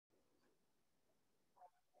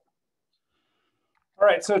All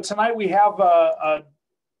right, so tonight we have a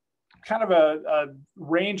kind of a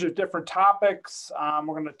range of different topics.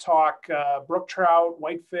 We're going to talk brook trout,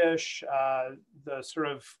 whitefish, the sort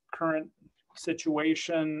of current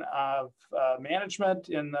situation of management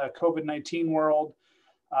in the COVID-19 world,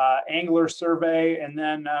 angler survey, and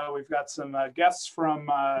then we've got some guests from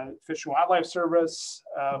Fish and Wildlife Service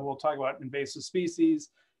who will talk about invasive species,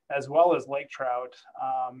 as well as lake trout.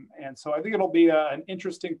 And so I think it'll be an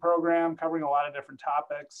interesting program covering a lot of different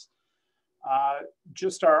topics.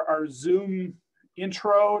 Just our Zoom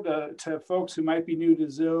intro to folks who might be new to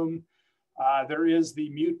Zoom. There is the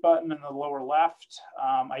mute button in the lower left.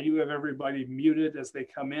 I do have everybody muted as they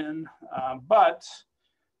come in, but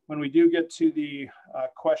when we do get to the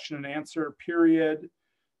question and answer period,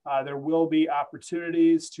 there will be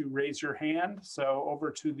opportunities to raise your hand. So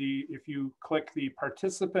over to if you click the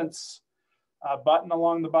participants button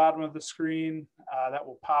along the bottom of the screen, that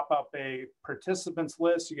will pop up a participants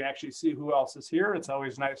list. You can actually see who else is here. It's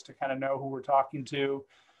always nice to kind of know who we're talking to.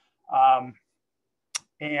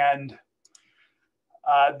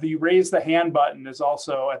 The raise the hand button is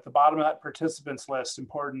also at the bottom of that participants list,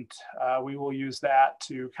 important. We will use that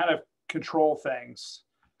to kind of control things.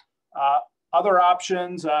 Other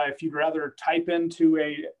options, if you'd rather type into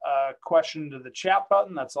a question to the chat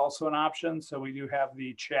button, that's also an option. So we do have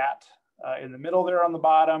the chat in the middle there on the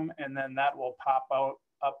bottom, and then that will pop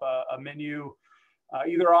up a menu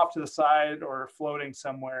either off to the side or floating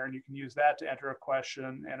somewhere, and you can use that to enter a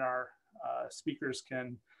question, and our speakers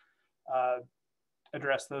can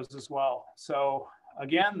address those as well. So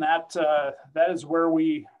again, that is where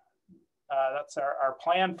that's our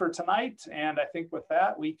plan for tonight, and I think with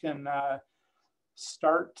that we can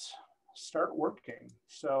start working.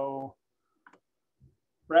 So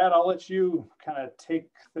Brad, I'll let you kind of take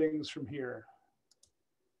things from here.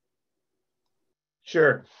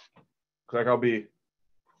 Sure. Looks like I'll be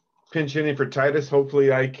pinch hitting for Titus.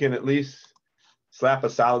 Hopefully I can at least slap a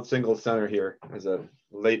solid single center here as a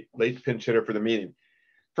late pinch hitter for the meeting.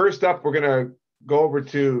 First up, we're going to go over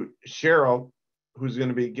to Cheryl, who's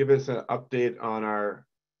going to give us an update on our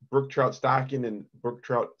brook trout stocking and brook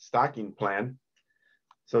trout stocking plan.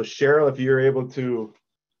 So Cheryl, if you're able to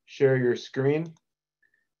share your screen,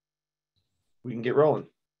 we can get rolling.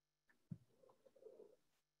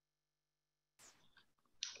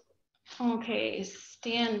 Okay,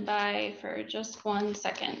 stand by for just 1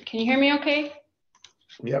 second. Can you hear me okay?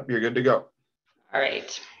 Yep, you're good to go. All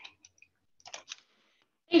right.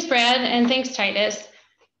 Thanks, Brad, and thanks, Titus.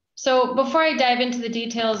 So before I dive into the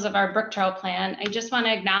details of our brook trout plan, I just want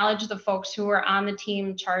to acknowledge the folks who are on the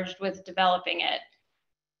team charged with developing it.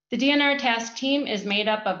 The DNR task team is made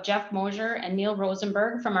up of Jeff Mosier and Neil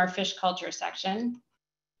Rosenberg from our fish culture section,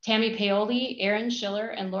 Tammy Paoli, Aaron Schiller,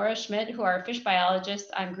 and Laura Schmidt, who are fish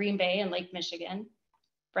biologists on Green Bay and Lake Michigan,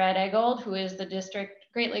 Brad Eggold, who is the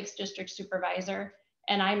Great Lakes District Supervisor,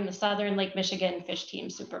 and I'm the Southern Lake Michigan Fish Team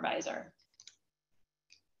Supervisor.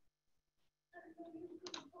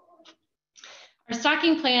 Our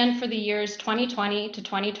stocking plan for the years 2020 to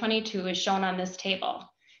 2022 is shown on this table.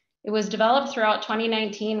 It was developed throughout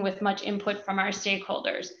 2019 with much input from our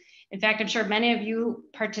stakeholders. In fact, I'm sure many of you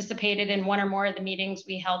participated in one or more of the meetings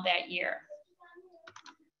we held that year.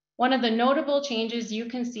 One of the notable changes you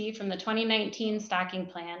can see from the 2019 stocking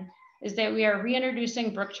plan is that we are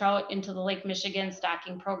reintroducing brook trout into the Lake Michigan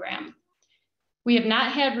stocking program. We have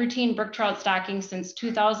not had routine brook trout stocking since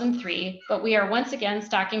 2003, but we are once again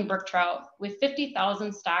stocking brook trout with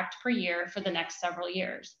 50,000 stocked per year for the next several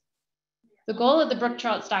years. The goal of the brook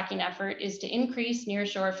trout stocking effort is to increase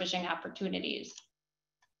nearshore fishing opportunities.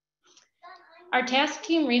 Our task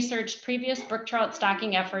team researched previous brook trout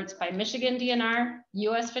stocking efforts by Michigan DNR,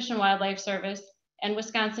 US Fish and Wildlife Service, and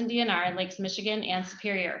Wisconsin DNR in Lakes Michigan and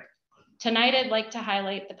Superior. Tonight, I'd like to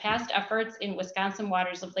highlight the past efforts in Wisconsin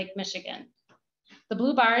waters of Lake Michigan. The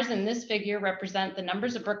blue bars in this figure represent the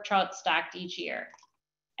numbers of brook trout stocked each year.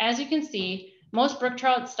 As you can see, most brook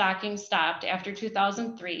trout stocking stopped after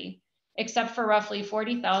 2003, except for roughly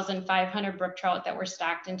 40,500 brook trout that were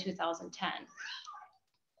stocked in 2010.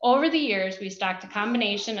 Over the years, we stocked a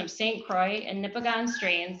combination of St. Croix and Nipigon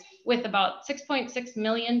strains with about 6.6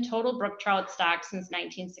 million total brook trout stocked since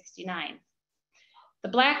 1969. The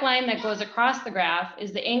black line that goes across the graph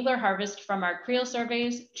is the angler harvest from our creel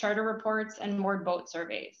surveys, charter reports, and moored boat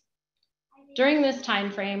surveys. During this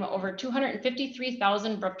time frame, over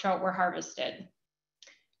 253,000 brook trout were harvested.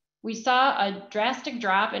 We saw a drastic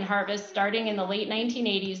drop in harvest starting in the late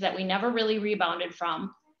 1980s that we never really rebounded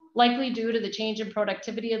from, likely due to the change in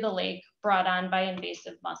productivity of the lake brought on by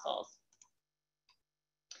invasive mussels.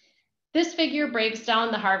 This figure breaks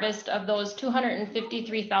down the harvest of those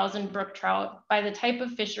 253,000 brook trout by the type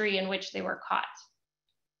of fishery in which they were caught.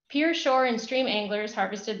 Pier, shore, and stream anglers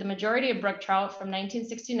harvested the majority of brook trout from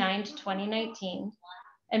 1969 to 2019,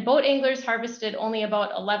 and boat anglers harvested only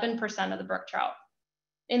about 11% of the brook trout.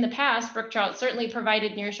 In the past, brook trout certainly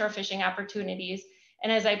provided nearshore fishing opportunities,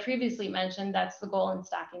 and as I previously mentioned, that's the goal in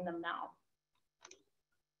stocking them now.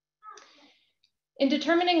 In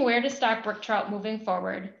determining where to stock brook trout moving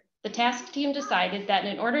forward, the task team decided that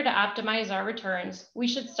in order to optimize our returns, we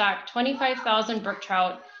should stock 25,000 brook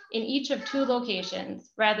trout in each of 2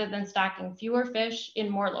 locations, rather than stocking fewer fish in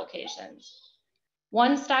more locations.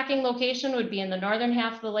 One stocking location would be in the northern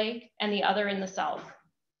half of the lake and the other in the south.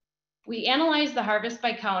 We analyzed the harvest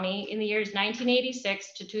by county in the years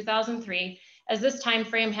 1986 to 2003, as this time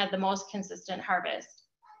frame had the most consistent harvest.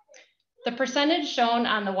 The percentage shown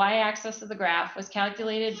on the y-axis of the graph was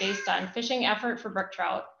calculated based on fishing effort for brook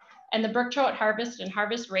trout and the brook trout harvest and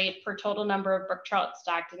harvest rate per total number of brook trout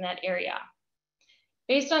stocked in that area.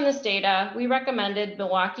 Based on this data, we recommended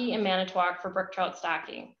Milwaukee and Manitowoc for brook trout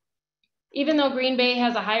stocking. Even though Green Bay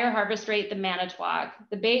has a higher harvest rate than Manitowoc,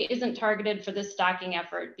 the bay isn't targeted for this stocking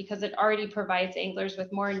effort because it already provides anglers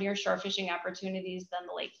with more nearshore fishing opportunities than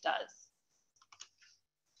the lake does.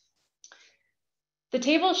 The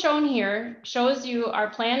table shown here shows you our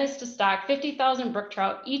plan is to stock 50,000 brook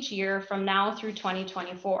trout each year from now through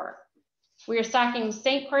 2024. We are stocking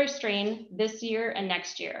St. Croix strain this year and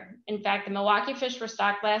next year. In fact, the Milwaukee fish were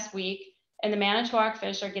stocked last week and the Manitowoc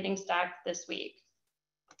fish are getting stocked this week.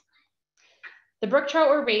 The brook trout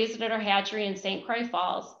were raised at our hatchery in St. Croix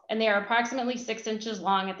Falls, and they are approximately 6 inches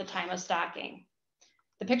long at the time of stocking.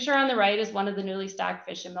 The picture on the right is one of the newly stocked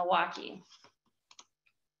fish in Milwaukee.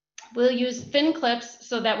 We'll use fin clips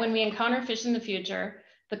so that when we encounter fish in the future,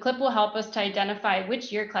 the clip will help us to identify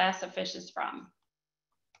which year class a fish is from.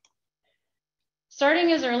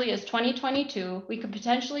 Starting as early as 2022, we could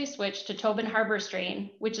potentially switch to Tobin Harbor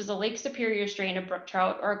strain, which is a Lake Superior strain of brook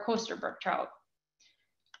trout or a coaster brook trout.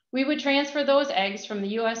 We would transfer those eggs from the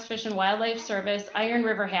U.S. Fish and Wildlife Service Iron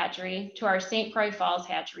River Hatchery to our St. Croix Falls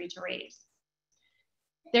hatchery to raise.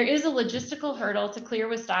 There is a logistical hurdle to clear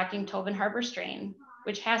with stocking Tobin Harbor strain,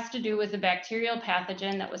 which has to do with the bacterial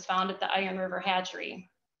pathogen that was found at the Iron River hatchery.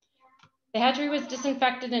 The hatchery was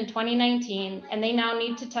disinfected in 2019, and they now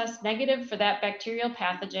need to test negative for that bacterial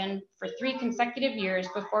pathogen for 3 consecutive years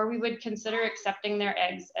before we would consider accepting their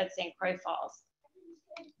eggs at St. Croix Falls.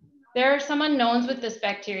 There are some unknowns with this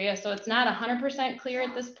bacteria, so it's not 100% clear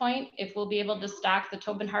at this point if we'll be able to stock the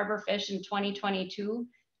Tobin Harbor fish in 2022.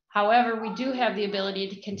 However, we do have the ability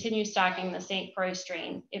to continue stocking the St. Croix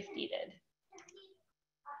strain if needed.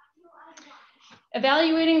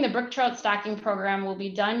 Evaluating the brook trout stocking program will be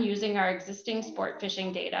done using our existing sport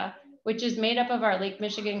fishing data, which is made up of our Lake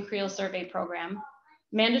Michigan Creel Survey program,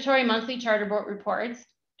 mandatory monthly charter boat reports,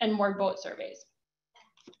 and moored boat surveys.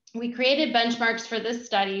 We created benchmarks for this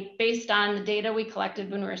study based on the data we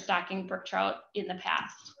collected when we were stocking brook trout in the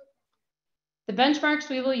past. The benchmarks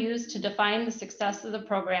we will use to define the success of the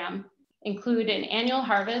program include an annual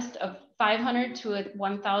harvest of 500 to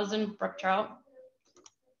 1,000 brook trout.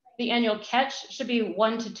 The annual catch should be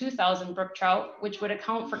 1,000 to 2,000 brook trout, which would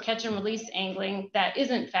account for catch and release angling that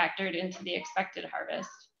isn't factored into the expected harvest.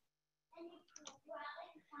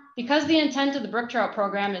 Because the intent of the brook trout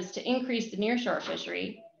program is to increase the nearshore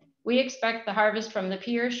fishery, we expect the harvest from the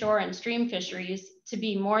pier, shore, and stream fisheries to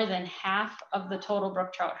be more than half of the total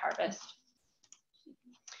brook trout harvest.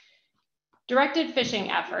 Directed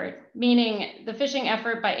fishing effort, meaning the fishing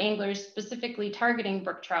effort by anglers specifically targeting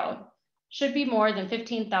brook trout, should be more than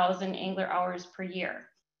 15,000 angler hours per year.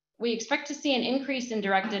 We expect to see an increase in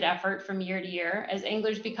directed effort from year to year as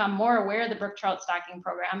anglers become more aware of the brook trout stocking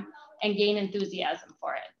program and gain enthusiasm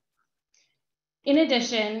for it. In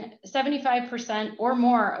addition, 75% or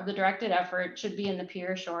more of the directed effort should be in the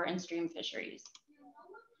pier, shore, and stream fisheries.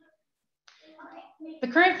 The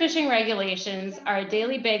current fishing regulations are a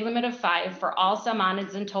daily bag limit of 5 for all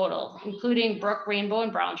salmonids in total, including brook, rainbow,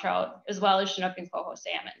 and brown trout, as well as Chinook and coho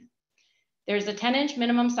salmon. There's a 10-inch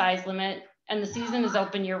minimum size limit, and the season is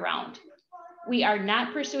open year-round. We are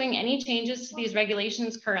not pursuing any changes to these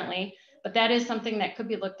regulations currently, but that is something that could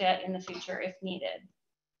be looked at in the future if needed.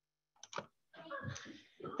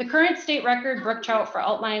 The current state record brook trout for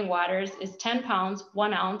outlying waters is 10 pounds,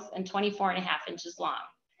 1 ounce, and 24.5 inches long.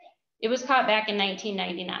 It was caught back in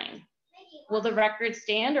 1999. Will the record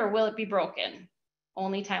stand or will it be broken?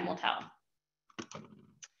 Only time will tell.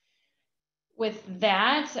 With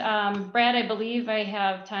that, Brad, I believe I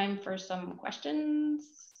have time for some questions.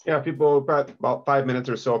 Yeah, people got about 5 minutes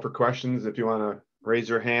or so for questions. If you want to raise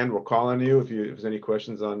your hand, we'll call on you if there's any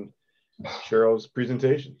questions on Cheryl's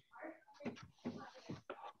presentation.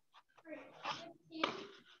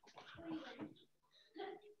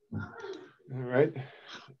 All right,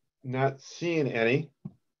 not seeing any.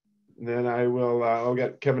 Then I will, I'll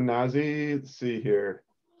get Kevin Nazi. Let's see here.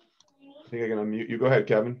 I think I can unmute you. Go ahead,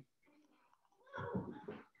 Kevin.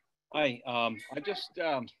 Hi, I just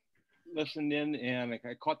listened in and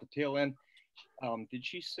I caught the tail end. Did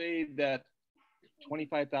she say that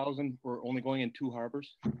 25,000 were only going in 2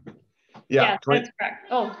 harbors? Yeah, that's correct.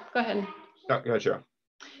 Oh, go ahead. Gotcha.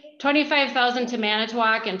 25,000 to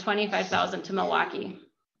Manitowoc and 25,000 to Milwaukee.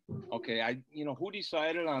 Okay, who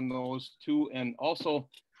decided on those 2? And also,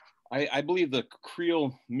 I believe the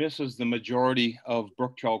creel misses the majority of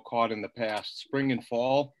brook trout caught in the past. Spring and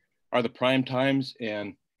fall are the prime times.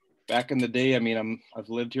 And back in the day, I mean, I've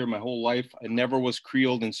lived here my whole life. I never was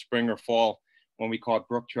creeled in spring or fall when we caught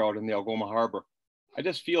brook trout in the Algoma Harbor. I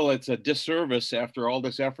just feel it's a disservice after all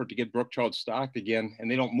this effort to get brook trout stocked again, and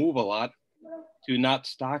they don't move a lot, to not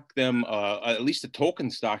stock them, at least a token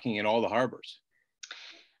stocking in all the harbors.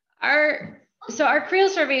 So our creel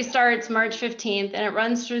survey starts March 15th and it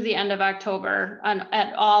runs through the end of October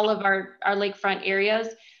at all of our lakefront areas.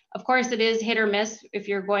 Of course, it is hit or miss if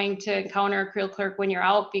you're going to encounter a creel clerk when you're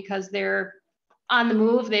out, because they're on the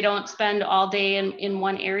move. They don't spend all day in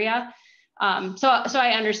one area. So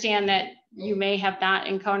I understand that you may have not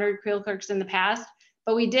encountered creel clerks in the past,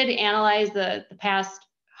 but we did analyze the past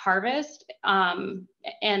harvest and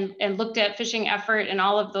looked at fishing effort and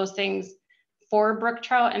all of those things for brook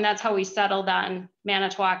trout, and that's how we settled on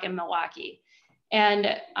Manitowoc and Milwaukee.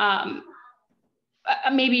 And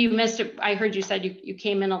maybe you missed it. I heard you said you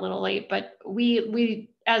came in a little late, but we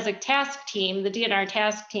as a task team, the DNR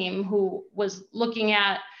task team, who was looking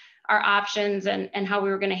at our options and how we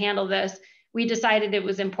were going to handle this, we decided it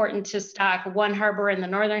was important to stock 1 harbor in the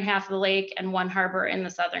northern half of the lake and 1 harbor in the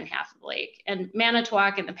southern half of the lake. And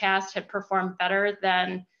Manitowoc in the past had performed better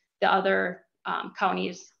than the other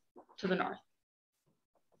counties to the north.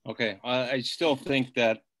 Okay, I still think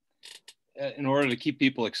that in order to keep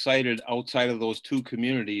people excited outside of those 2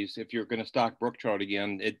 communities, if you're going to stock brook trout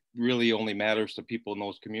again, it really only matters to people in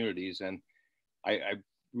those communities. And I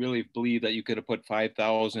really believe that you could have put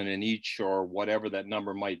 5,000 in each, or whatever that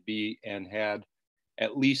number might be, and had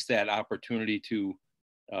at least that opportunity to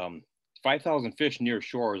 5,000 fish near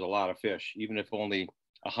shore is a lot of fish, even if only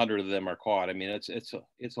 100 of them are caught. I mean, it's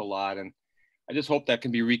a lot, and I just hope that can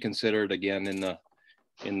be reconsidered again in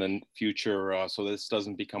the future, so this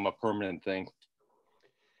doesn't become a permanent thing.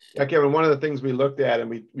 Yeah, Kevin, one of the things we looked at, and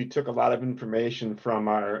we took a lot of information from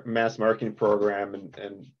our mass marketing program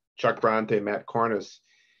and Chuck Bronte, Matt Kornis,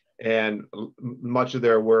 and much of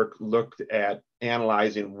their work looked at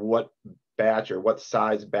analyzing what batch or what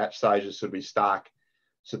size batch sizes should we stock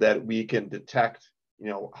so that we can detect,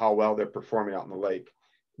 how well they're performing out in the lake.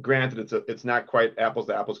 Granted, it's not quite apples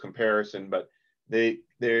to apples comparison, but they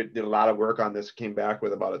did a lot of work on this, came back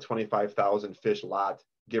with about a 25,000 fish lot,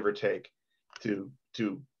 give or take, to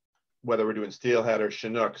whether we're doing steelhead or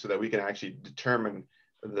Chinook, so that we can actually determine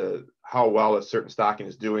how well a certain stocking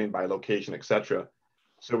is doing by location, etc.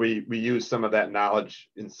 So we use some of that knowledge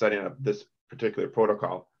in setting up this particular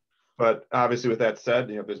protocol. But obviously, with that said,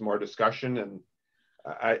 there's more discussion, and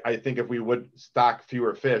I think if we would stock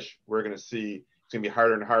fewer fish, we're going to see it's going to be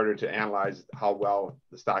harder and harder to analyze how well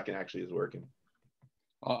the stocking actually is working.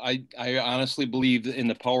 I honestly believe in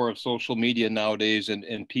the power of social media nowadays,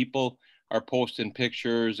 and people are posting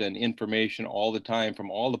pictures and information all the time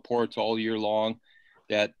from all the ports all year long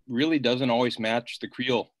that really doesn't always match the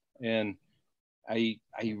creel. And I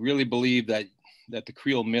really believe that the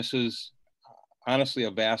creel misses, honestly,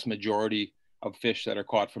 a vast majority of fish that are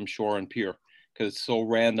caught from shore and pier, because it's so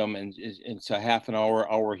random, and it's a half an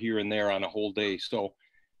hour here and there on a whole day. So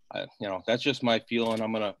that's just my feeling.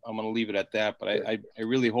 I'm gonna leave it at that. But I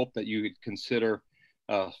really hope that you would consider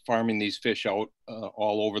farming these fish out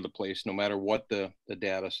all over the place, no matter what the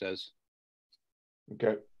data says.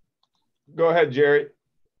 Okay, go ahead, Jerry.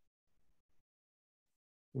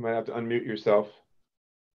 You might have to unmute yourself.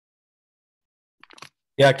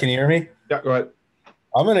 Yeah, can you hear me? Yeah, go ahead.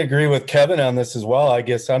 I'm going to agree with Kevin on this as well. I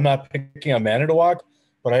guess I'm not picking on Manitowoc,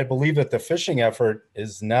 but I believe that the fishing effort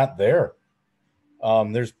is not there.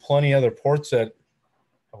 There's plenty of other ports that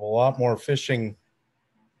have a lot more fishing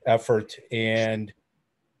effort and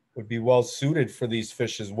would be well suited for these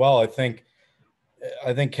fish as well. I think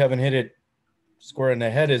Kevin hit it square in the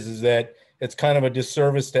head. Is that it's kind of a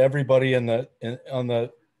disservice to everybody on the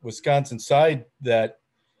Wisconsin side that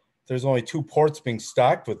there's only 2 ports being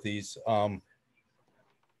stocked with these. I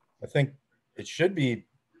think it should be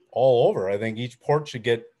all over. I think each port should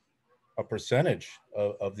get a percentage.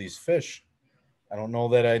 of these fish. I don't know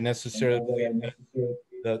that I necessarily believe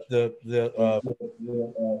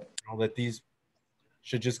that these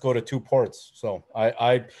should just go to 2 ports. So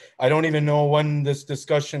I don't even know when this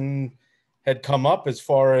discussion had come up as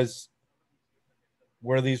far as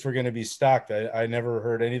where these were going to be stocked. I never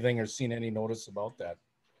heard anything or seen any notice about that.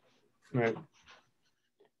 Right.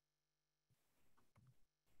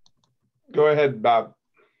 Go ahead, Bob.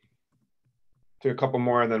 Do a couple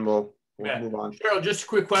more and then we'll move on. Cheryl, just a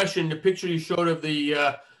quick question. The picture you showed of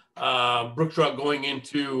the brook trout going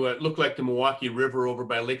into it looked like the Milwaukee River over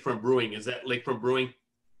by Lakefront Brewing. Is that Lakefront Brewing?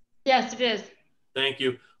 Yes, it is. Thank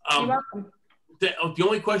you. You're welcome. The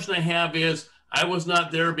only question I have is, I was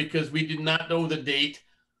not there because we did not know the date.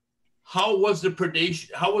 How was the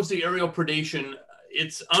predation? How was the aerial predation?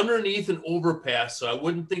 It's underneath an overpass, so I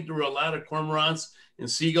wouldn't think there were a lot of cormorants and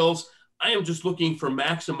seagulls. I am just looking for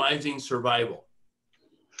maximizing survival.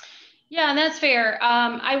 Yeah, that's fair.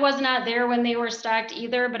 I was not there when they were stocked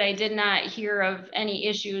either, but I did not hear of any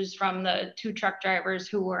issues from the 2 truck drivers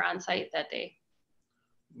who were on site that day.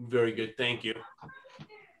 Very good, thank you.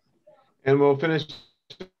 And we'll finish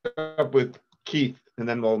up with Keith and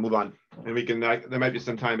then we'll move on. And we can, there might be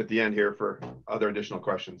some time at the end here for other additional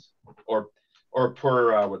questions or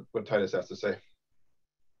per what Titus has to say.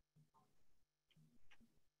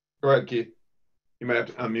 Go ahead, Keith. You might have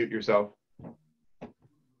to unmute yourself.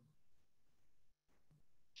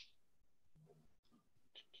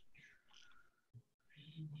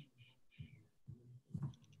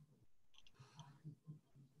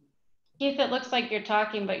 Keith, it looks like you're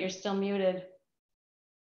talking, but you're still muted.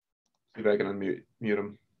 See if I can unmute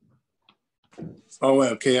him. Oh,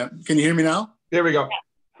 okay. Can you hear me now? There we go.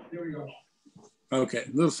 There we go. Okay,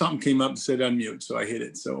 a little something came up and said unmute, so I hit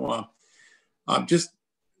it. So just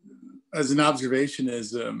as an observation,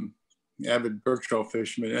 as avid brook trout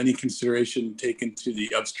fisherman, any consideration taken to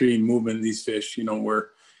the upstream movement of these fish, you know, where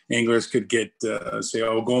anglers could get, say,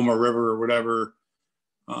 Algoma River or whatever,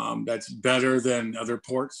 that's better than other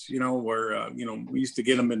ports, you know, where, you know, we used to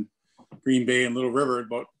get them in Green Bay and Little River,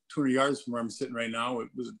 about 200 yards from where I'm sitting right now. It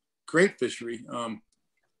was a great fishery,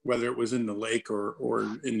 whether it was in the lake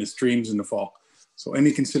or in the streams in the fall. So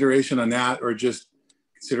any consideration on that, or just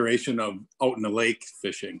consideration of out in the lake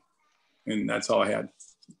fishing? And that's all I had.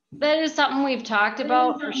 That is something we've talked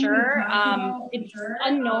about for sure. It's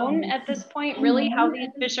unknown at this point, really, how these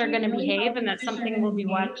fish are going to behave, and that's something we'll be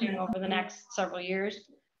watching over the next several years.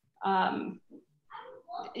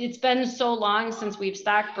 It's been so long since we've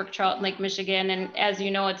stocked brook trout in Lake Michigan, and as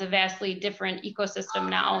you know, it's a vastly different ecosystem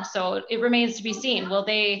now. So it remains to be seen. Will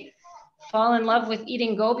they fall in love with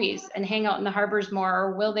eating gobies and hang out in the harbors more,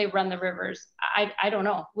 or will they run the rivers? I don't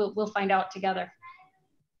know. We'll find out together.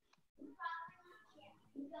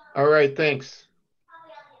 All right, thanks,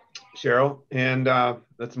 Cheryl. And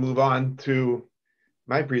let's move on to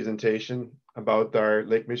my presentation about our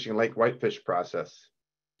Lake Michigan Lake Whitefish process.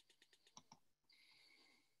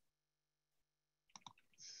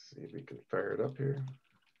 Let's see if we can fire it up here.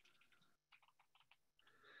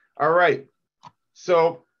 All right,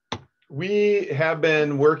 so we have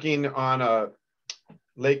been working on a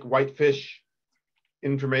Lake Whitefish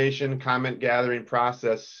information comment gathering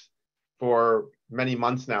process for many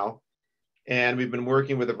months now. And we've been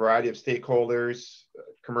working with a variety of stakeholders,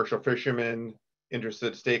 commercial fishermen,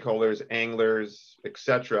 interested stakeholders, anglers,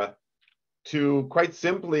 etc., to quite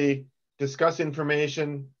simply discuss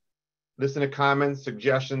information, listen to comments,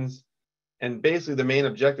 suggestions, and basically the main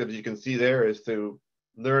objective, as you can see there, is to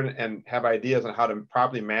learn and have ideas on how to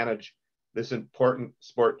properly manage this important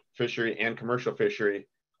sport fishery and commercial fishery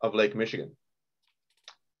of Lake Michigan.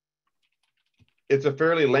 It's a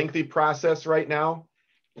fairly lengthy process right now.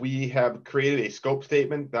 We have created a scope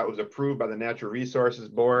statement that was approved by the Natural Resources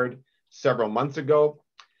Board several months ago.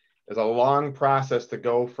 There's a long process to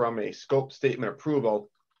go from a scope statement approval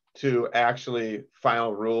to actually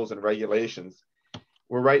final rules and regulations.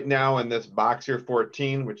 We're right now in this box here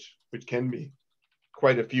 14, which can be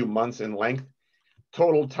quite a few months in length.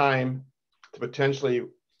 Total time to potentially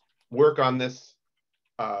work on this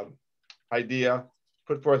idea,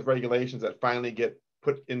 put forth regulations that finally get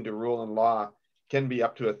put into rule and law, can be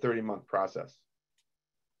up to a 30-month process.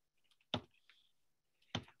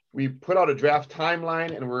 We put out a draft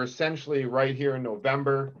timeline, and we're essentially right here in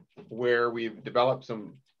November, where we've developed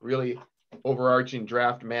some really overarching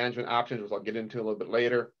draft management options, which I'll get into a little bit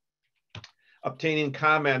later. Obtaining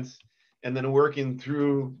comments, and then working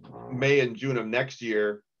through May and June of next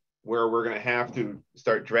year, where we're going to have to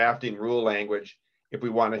start drafting rule language if we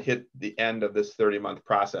want to hit the end of this 30-month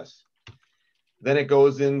process. Then it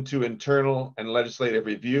goes into internal and legislative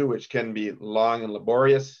review, which can be long and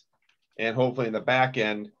laborious. And hopefully in the back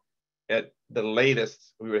end, at the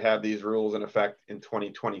latest, we would have these rules in effect in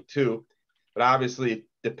 2022. But obviously,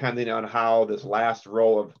 depending on how this last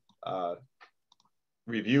row of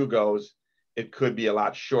review goes, it could be a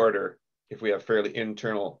lot shorter if we have fairly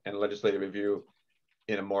internal and legislative review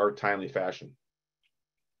in a more timely fashion.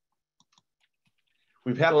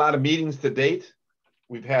 We've had a lot of meetings to date.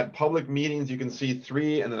 We've had public meetings. You can see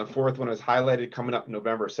 3, and then the 4th one is highlighted coming up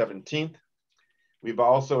November 17th. We've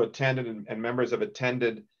also attended, and members have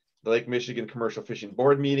attended, the Lake Michigan Commercial Fishing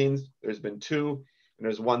Board meetings. There's been 2, and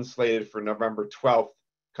there's 1 slated for November 12th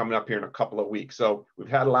coming up here in a couple of weeks. So we've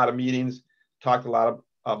had a lot of meetings, talked about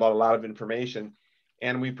a lot of information,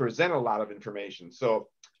 and we present a lot of information. So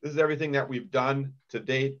this is everything that we've done to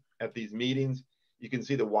date at these meetings. You can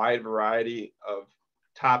see the wide variety of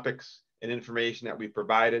topics and information that we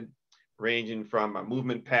provided, ranging from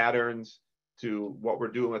movement patterns to what we're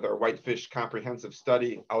doing with our whitefish comprehensive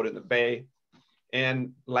study out in the bay.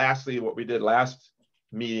 And lastly, what we did last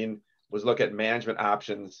meeting was look at management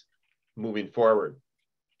options moving forward.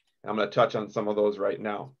 I'm going to touch on some of those right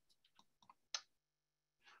now.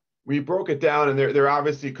 We broke it down, and there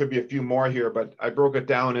obviously could be a few more here, but I broke it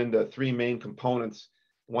down into 3 main components.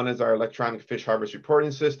 One is our electronic fish harvest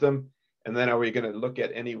reporting system. And then are we going to look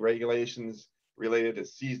at any regulations related to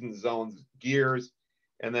season zones, gears,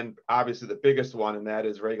 and then obviously the biggest one, and that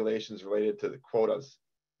is regulations related to the quotas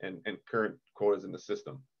and current quotas in the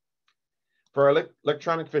system. For our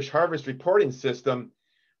electronic fish harvest reporting system,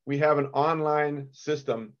 we have an online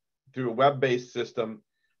system through a web-based system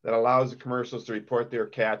that allows the commercials to report their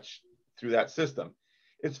catch through that system.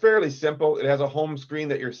 It's fairly simple. It has a home screen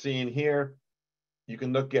that you're seeing here. You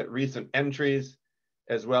can look at recent entries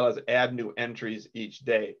as well as add new entries each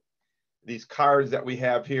day. These cards that we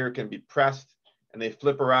have here can be pressed, and they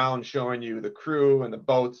flip around showing you the crew and the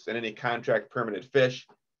boats and any contract permitted fish.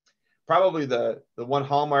 Probably the one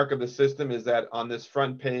hallmark of the system is that on this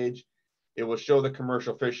front page, it will show the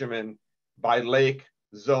commercial fishermen by lake,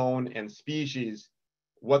 zone, and species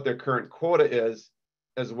what their current quota is,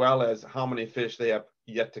 as well as how many fish they have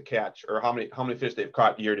yet to catch, or how many fish they've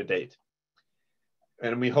caught year to date.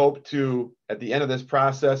 And we hope to, at the end of this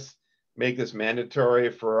process, make this mandatory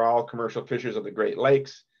for all commercial fishers of the Great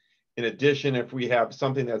Lakes. In addition, if we have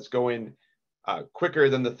something that's going quicker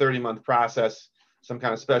than the 30-month process, some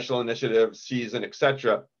kind of special initiative, season,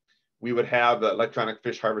 etc., we would have the electronic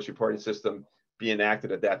fish harvest reporting system be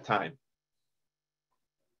enacted at that time.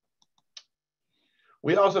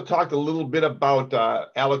 We also talked a little bit about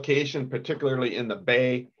allocation, particularly in the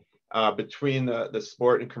bay, between the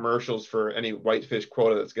sport and commercials for any whitefish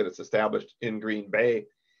quota that's gets established in Green Bay.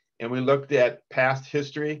 And we looked at past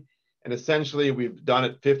history, and essentially we've done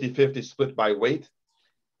it 50-50 split by weight.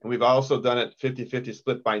 And we've also done it 50-50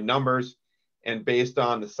 split by numbers. And based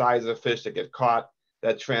on the size of fish that get caught,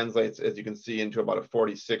 that translates, as you can see, into about a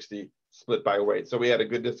 40-60 split by weight. So we had a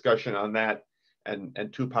good discussion on that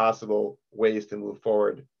and 2 possible ways to move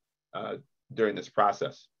forward during this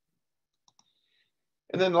process.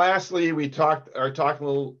 And then lastly, we are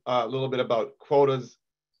talking a little bit about quotas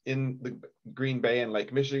in the Green Bay and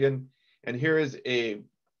Lake Michigan. And here is a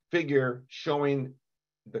figure showing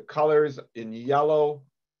the colors in yellow,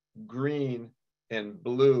 green, and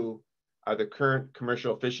blue are the current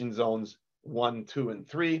commercial fishing zones 1, 2, and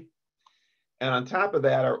 3. And on top of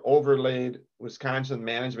that are overlaid Wisconsin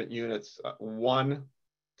management units 1,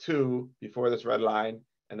 2 before this red line,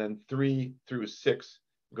 and then 3 through 6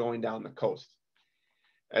 going down the coast.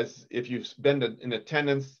 As if you've been in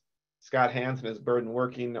attendance, Scott Hansen has been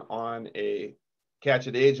working on a catch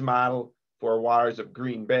at age model for waters of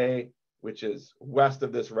Green Bay, which is west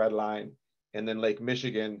of this red line, and then Lake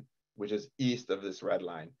Michigan, which is east of this red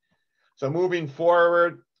line. So moving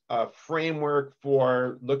forward, a framework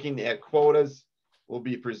for looking at quotas will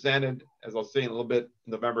be presented, as I'll say in a little bit,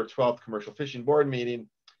 November 12th Commercial Fishing Board meeting.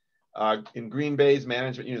 In Green Bay's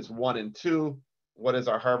management units 1 and 2, what is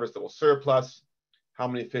our harvestable surplus? How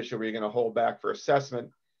many fish are we going to hold back for assessment?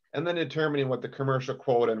 And then determining what the commercial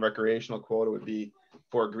quota and recreational quota would be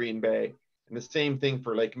for Green Bay. And the same thing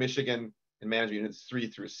for Lake Michigan and management units 3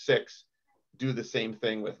 through 6. Do the same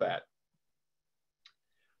thing with that.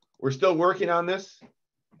 We're still working on this.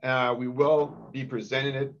 We will be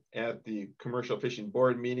presenting it at the Commercial Fishing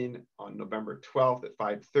Board meeting on November 12th at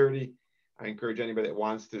 5:30. I encourage anybody that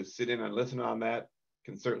wants to sit in and listen on that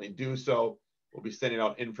can certainly do so. We'll be sending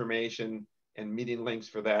out information and meeting links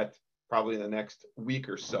for that probably in the next week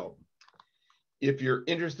or so. If you're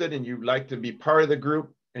interested and you'd like to be part of the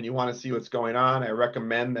group and you want to see what's going on, I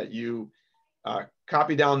recommend that you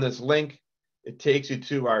copy down this link. It takes you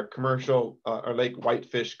to our commercial, our Lake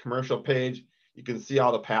Whitefish commercial page. You can see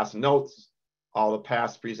all the past notes, all the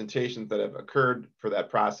past presentations that have occurred for that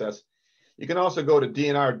process. You can also go to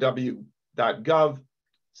dnrw.gov,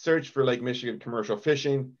 search for Lake Michigan commercial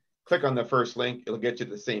fishing, click on the first link, it'll get you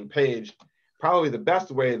to the same page. Probably the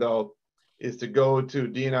best way though is to go to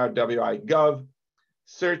dnrwi.gov,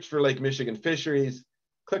 search for Lake Michigan Fisheries,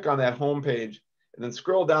 click on that home page, and then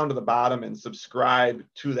scroll down to the bottom and subscribe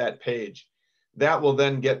to that page. That will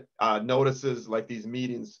then get notices like these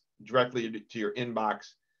meetings directly to your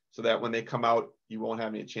inbox so that when they come out, you won't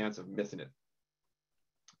have any chance of missing it.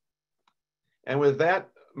 And with that,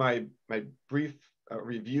 my brief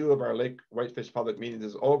review of our Lake Whitefish public meetings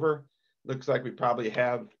is over. Looks like we probably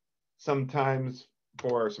have some times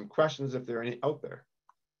for some questions if there are any out there.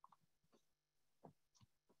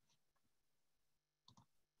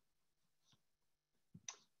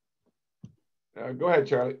 Go ahead,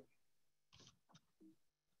 Charlie.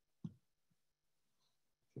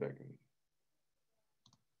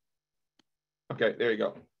 Okay, there you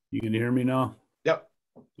go. You can hear me now? Yep.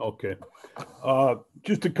 Okay.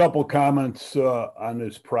 Just a couple comments on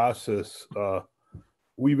this process.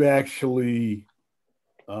 We've actually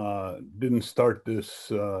didn't start this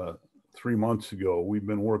 3 months ago. We've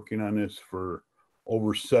been working on this for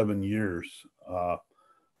over 7 years.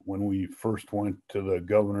 When we first went to the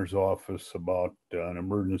governor's office about an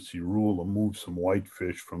emergency rule to move some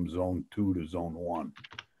whitefish from zone 2 to zone 1.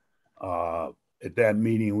 At that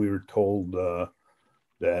meeting, we were told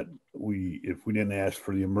that if we didn't ask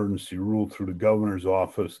for the emergency rule through the governor's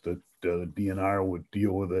office, that the DNR would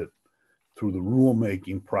deal with it through the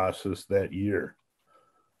rulemaking process that year.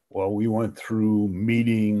 Well, we went through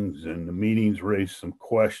meetings and the meetings raised some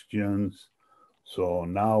questions. So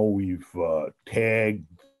now we've tagged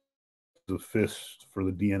the fish for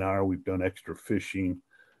the DNR. We've done extra fishing.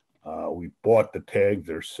 We bought the tags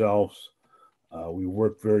ourselves. We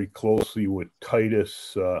worked very closely with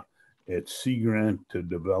Titus at Sea Grant to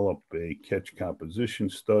develop a catch composition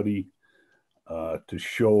study to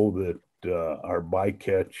show that our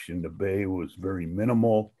bycatch in the bay was very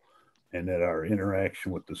minimal and that our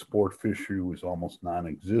interaction with the sport fishery was almost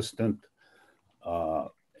non-existent.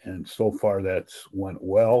 And so far that's went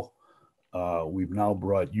well. We've now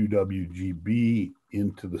brought UWGB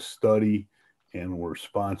into the study and we're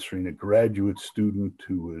sponsoring a graduate student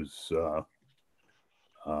who is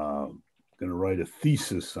going to write a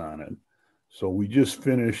thesis on it. So we just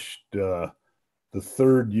finished the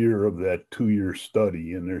 3rd year of that 2-year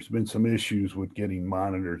study, and there's been some issues with getting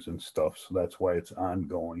monitors and stuff, so that's why it's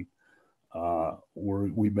ongoing.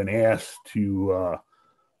 We've been asked to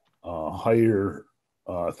hire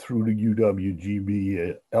through the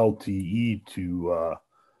UWGB LTE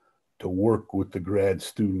to work with the grad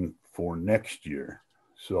student for next year.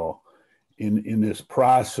 So in this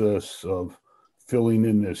process of filling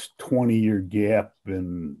in this 20-year gap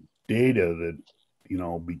in data that, you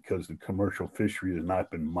know, because the commercial fishery has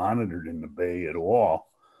not been monitored in the bay at all,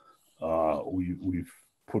 we've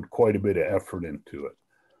put quite a bit of effort into it.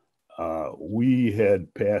 We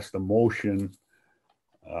had passed a motion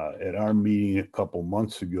at our meeting a couple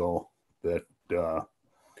months ago that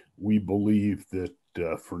we believe that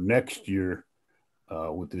for next year,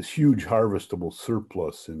 with this huge harvestable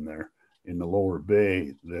surplus in there in the lower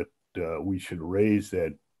bay, that we should raise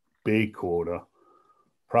that bay quota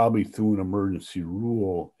probably through an emergency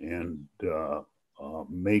rule and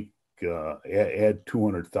add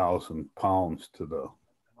 200,000 pounds to the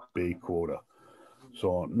bay quota.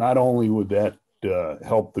 So not only would that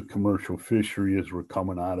help the commercial fishery as we're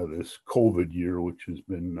coming out of this COVID year, which has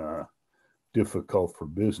been difficult for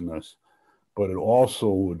business, but it also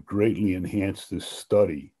would greatly enhance this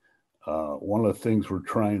study. One of the things we're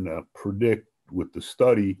trying to predict with the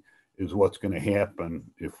study is what's going to happen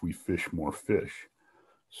if we fish more fish.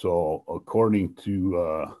 So according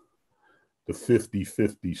to the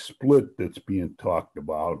 50-50 split that's being talked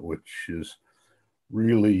about, which is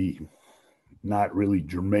really not really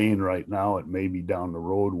germane right now, it may be down the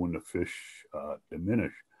road when the fish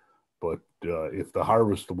diminish. But if the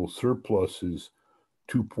harvestable surplus is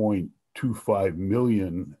 2.25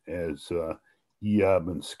 million, as EOB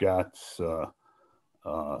and Scott's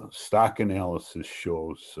stock analysis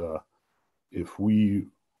shows, if we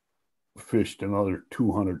fished another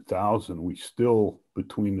 200,000, we still,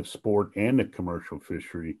 between the sport and the commercial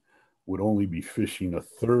fishery, would only be fishing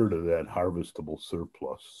 1/3 of that harvestable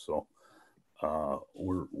surplus. So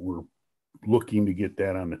we're looking to get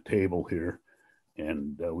that on the table here.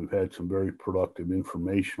 And we've had some very productive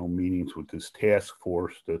informational meetings with this task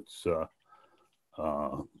force that's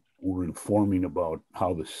we're informing about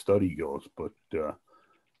how the study goes, but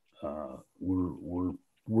we're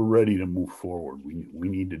ready to move forward. We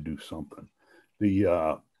need to do something.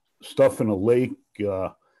 The stuff in the lake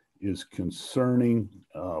is concerning.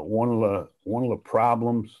 One of the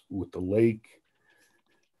problems with the lake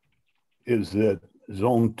is that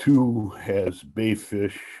Zone 2 has bay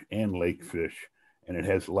fish and lake fish, and it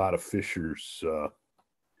has a lot of fishers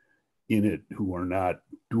in it who are not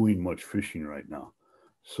doing much fishing right now.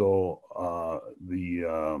 So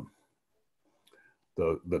the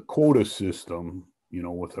quota system, you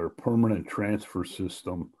know, with our permanent transfer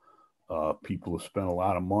system, people have spent a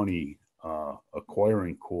lot of money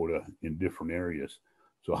acquiring quota in different areas.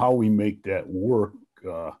 So how we make that work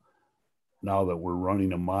now that we're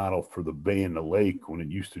running a model for the bay and the lake, when it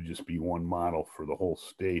used to just be one model for the whole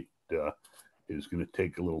state, is going to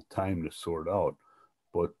take a little time to sort out.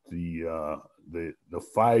 But the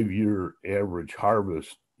 5-year average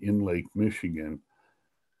harvest in Lake Michigan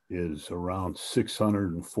is around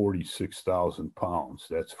 646,000 pounds.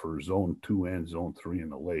 That's for Zone 2 and Zone 3 in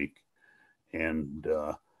the lake. And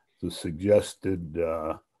the suggested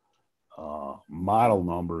model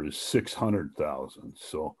number is 600,000.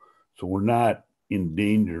 So we're not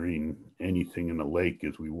endangering anything in the lake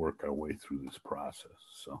as we work our way through this process.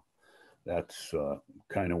 So that's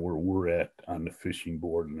kind of where we're at on the fishing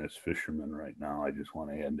board and as fishermen right now. I just want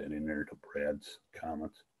to add that in there to Brad's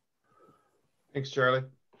comments. Thanks, Charlie.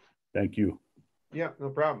 Thank you. Yeah, no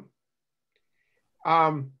problem.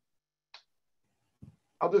 I'll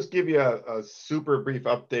just give you a super brief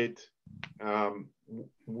update.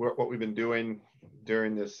 What we've been doing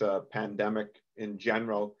during this pandemic in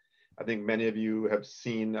general. I think many of you have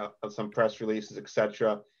seen some press releases,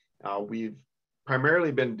 etc. We've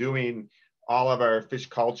primarily been doing all of our fish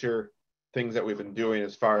culture things that we've been doing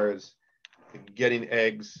as far as getting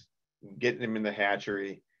eggs, getting them in the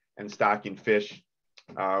hatchery, and stocking fish.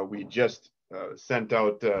 We just sent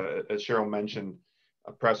out, as Cheryl mentioned,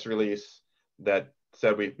 a press release that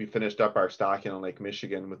said we finished up our stocking on Lake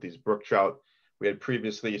Michigan with these brook trout. We had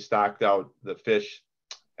previously stocked out the fish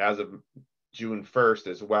as of June 1st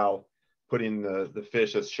as well, putting the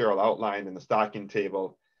fish, as Cheryl outlined in the stocking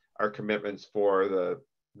table, our commitments for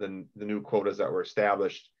the new quotas that were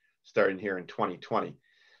established starting here in 2020.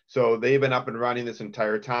 So they've been up and running this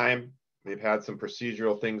entire time. They've had some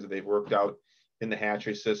procedural things that they've worked out in the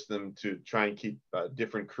hatchery system to try and keep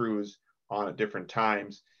different crews on at different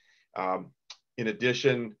times. In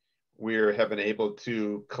addition, we have been able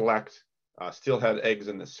to collect steelhead eggs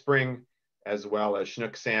in the spring, as well as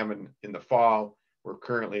Chinook salmon in the fall. We're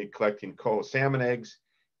currently collecting coho salmon eggs,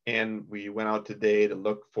 and we went out today to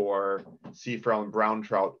look for sea frell and brown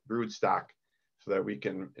trout brood stock so that we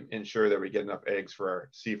can ensure that we get enough eggs for our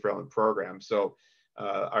sea frell program. So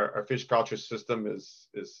our fish culture system is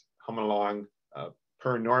humming along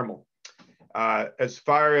per normal. As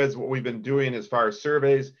far as what we've been doing as far as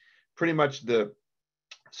surveys, pretty much the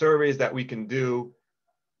surveys that we can do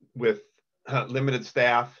with limited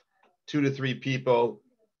staff, 2 to 3 people,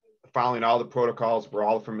 following all the protocols we're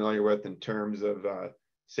all familiar with in terms of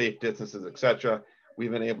safe distances, etc. We've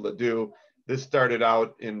been able to do. This started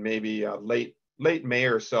out in maybe late May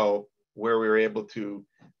or so, where we were able to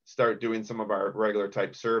start doing some of our regular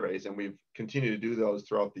type surveys, and we've continued to do those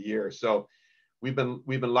throughout the year. So we've been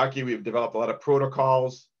lucky. We've developed a lot of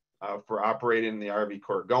protocols for operating the RV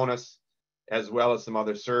Kornis, as well as some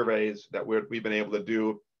other surveys that we've been able to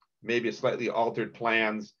do, maybe slightly altered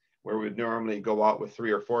plans where we'd normally go out with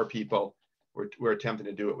 3 or 4 people. We're attempting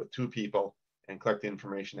to do it with 2 people and collect the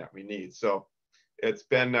information that we need. So it's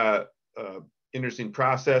been an interesting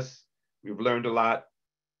process. We've learned a lot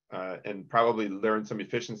and probably learned some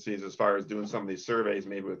efficiencies as far as doing some of these surveys,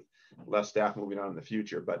 maybe with less staff moving on in the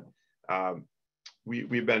future. But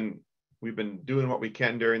we've been doing what we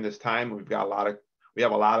can during this time. We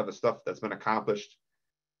have a lot of the stuff that's been accomplished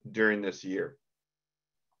during this year.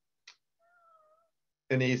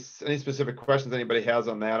 Any specific questions anybody has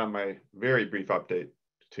on that, on my very brief update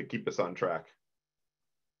to keep us on track?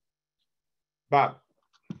 Bob.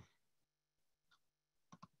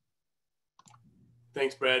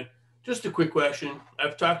 Thanks, Brad. Just a quick question.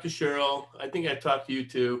 I've talked to Cheryl. I think I talked to you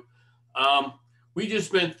too. We just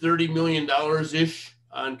spent $30 million-ish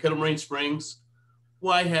on Kettle Moraine Springs.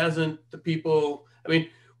 Why hasn't the people, I mean,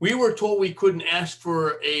 we were told we couldn't ask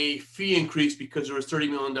for a fee increase because there was $30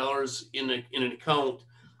 million in an account,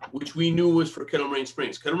 which we knew was for Kettle Moraine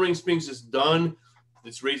Springs. Kettle Moraine Springs is done.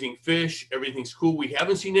 It's raising fish. Everything's cool. We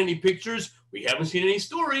haven't seen any pictures. We haven't seen any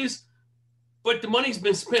stories, but the money's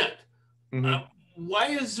been spent. Mm-hmm. Why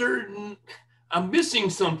is there, I'm missing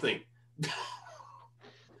something.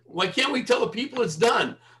 Why can't we tell the people it's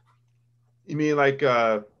done? You mean like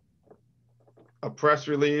a press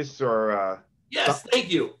release or? Yes, thank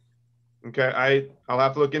you. Okay, I'll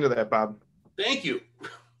have to look into that, Bob. Thank you.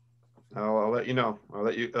 I'll let you know. I'll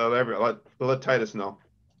let Titus know.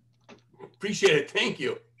 Appreciate it. Thank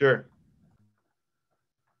you. Sure.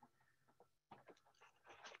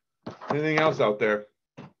 Anything else out there?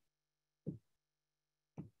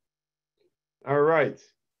 All right.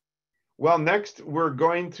 Well, next we're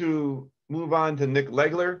going to move on to Nick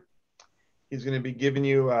Legler. He's going to be giving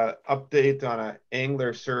you an update on an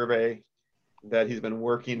angler survey that he's been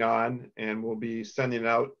working on, and we'll be sending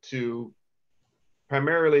out to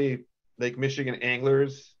primarily Lake Michigan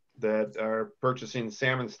anglers that are purchasing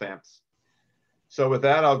salmon stamps. So with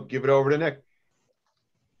that, I'll give it over to Nick.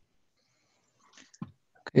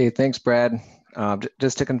 Okay, thanks, Brad.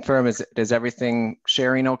 Just to confirm, is everything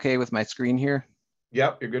sharing okay with my screen here?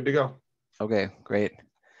 Yep, you're good to go. Okay, great.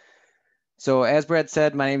 So as Brad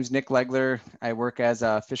said, my name is Nick Legler. I work as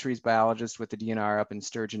a fisheries biologist with the DNR up in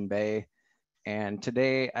Sturgeon Bay. And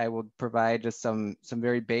today I will provide just some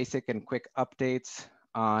very basic and quick updates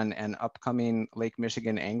on an upcoming Lake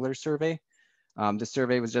Michigan angler survey. The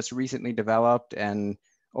survey was just recently developed and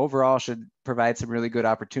overall should provide some really good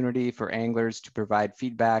opportunity for anglers to provide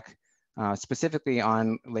feedback specifically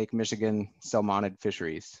on Lake Michigan salmonid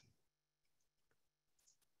fisheries.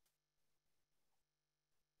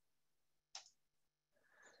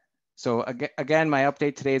 So again, my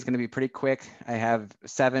update today is going to be pretty quick. I have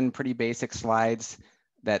 7 pretty basic slides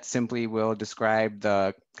that simply will describe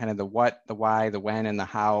the kind of the what, the why, the when, and the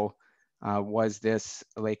how was this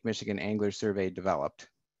Lake Michigan angler survey developed.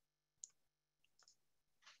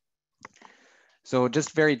 So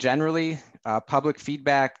just very generally, public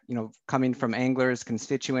feedback, coming from anglers,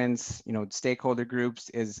 constituents, stakeholder groups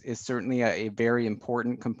is certainly a very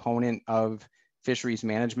important component of fisheries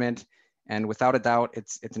management. And without a doubt,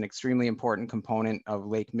 it's an extremely important component of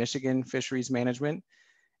Lake Michigan fisheries management.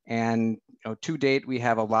 And to date, we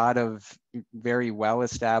have a lot of very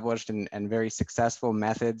well-established and very successful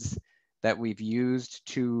methods that we've used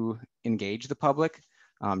to engage the public.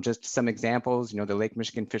 Just some examples, the Lake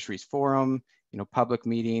Michigan Fisheries Forum, public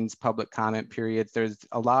meetings, public comment periods. There's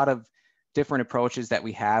a lot of different approaches that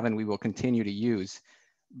we have and we will continue to use.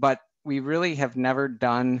 But we really have never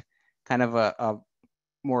done kind of a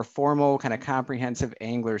more formal kind of comprehensive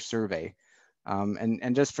angler survey.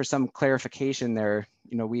 And just for some clarification there,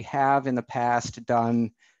 we have in the past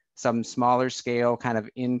done some smaller scale kind of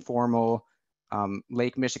informal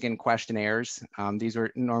Lake Michigan questionnaires. These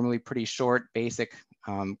are normally pretty short, basic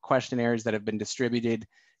questionnaires that have been distributed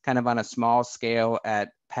kind of on a small scale at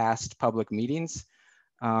past public meetings.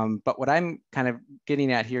 But what I'm kind of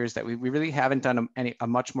getting at here is that we really haven't done a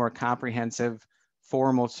much more comprehensive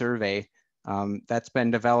formal survey that's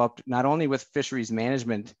been developed not only with fisheries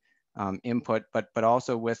management input, but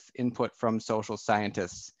also with input from social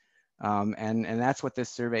scientists. And that's what this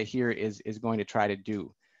survey here is going to try to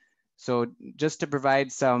do. So just to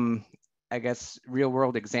provide some, I guess, real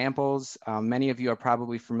world examples, many of you are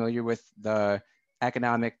probably familiar with the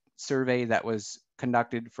economic survey that was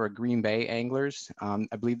conducted for Green Bay anglers. I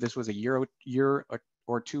believe this was a year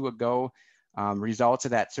or two ago. Results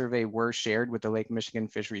of that survey were shared with the Lake Michigan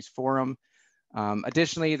Fisheries Forum.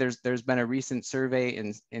 Additionally, there's been a recent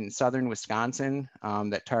survey in southern Wisconsin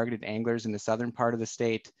that targeted anglers in the southern part of the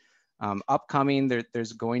state. Upcoming,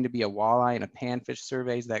 there's going to be a walleye and a panfish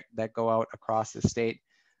surveys that go out across the state.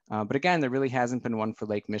 But again, there really hasn't been one for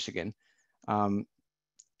Lake Michigan.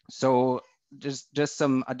 So just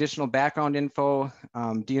some additional background info.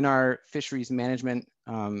 DNR Fisheries Management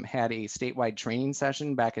had a statewide training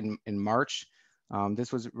session back in March.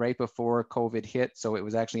 This was right before COVID hit, so it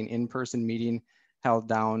was actually an in-person meeting held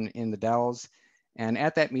down in the Dells. And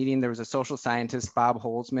at that meeting, there was a social scientist, Bob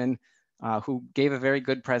Holzman, who gave a very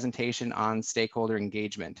good presentation on stakeholder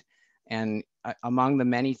engagement. And among the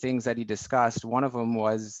many things that he discussed, one of them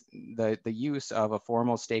was the use of a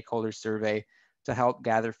formal stakeholder survey to help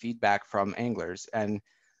gather feedback from anglers. And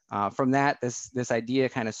from that, this idea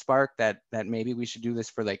kind of sparked that maybe we should do this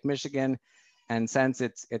for Lake Michigan. And since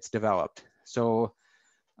it's developed. So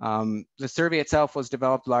the survey itself was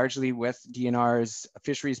developed largely with DNR's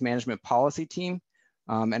fisheries management policy team.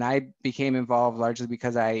 And I became involved largely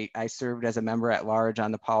because I served as a member at large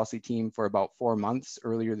on the policy team for about 4 months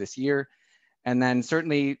earlier this year. And then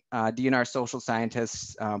certainly DNR social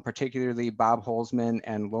scientists, particularly Bob Holzman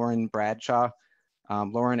and Lauren Bradshaw,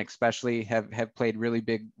 Lauren especially have played really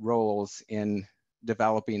big roles in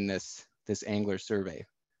developing this angler survey.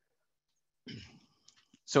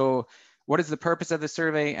 So what is the purpose of the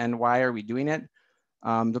survey and why are we doing it?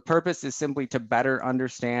 The purpose is simply to better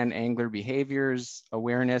understand angler behaviors,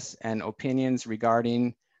 awareness, and opinions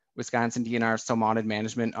regarding Wisconsin DNR salmonid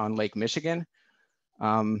management on Lake Michigan.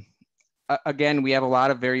 again, we have a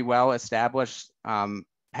lot of very well established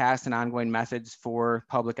past and ongoing methods for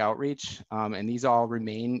public outreach, and these all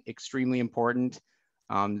remain extremely important.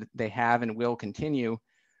 They have and will continue,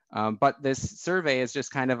 but this survey is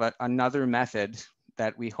just kind of another method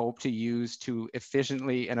that we hope to use to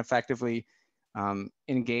efficiently and effectively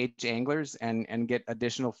engage anglers and get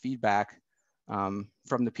additional feedback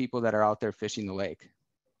from the people that are out there fishing the lake.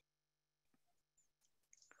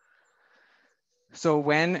 So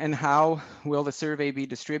when and how will the survey be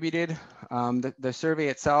distributed? The survey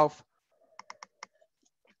itself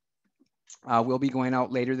will be going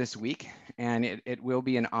out later this week, and it will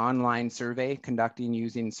be an online survey conducting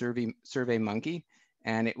using SurveyMonkey,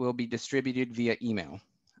 and it will be distributed via email.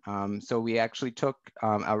 So we actually took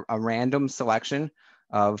a random selection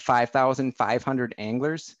of 5,500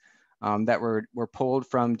 anglers that were pulled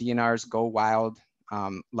from DNR's Go Wild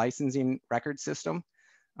licensing record system.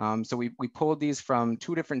 So we pulled these from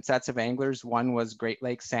two different sets of anglers. One was Great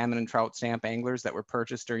Lakes salmon and trout stamp anglers that were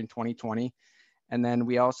purchased during 2020. And then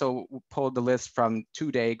we also pulled the list from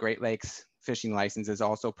 2-day Great Lakes fishing licenses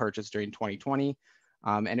also purchased during 2020.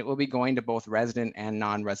 And it will be going to both resident and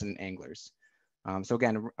non-resident anglers. So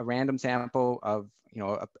again, a random sample of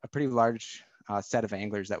a pretty large set of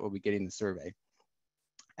anglers that will be getting the survey.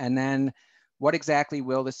 And then what exactly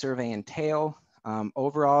will the survey entail?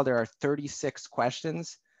 Overall, there are 36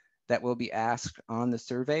 questions that will be asked on the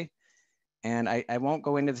survey. And I won't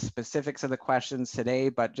go into the specifics of the questions today,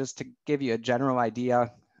 but just to give you a general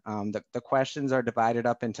idea, the questions are divided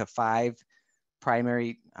up into 5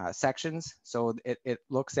 primary sections. So it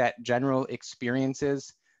looks at general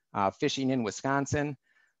experiences fishing in Wisconsin.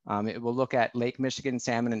 It will look at Lake Michigan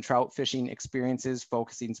salmon and trout fishing experiences,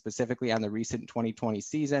 focusing specifically on the recent 2020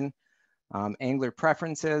 season, angler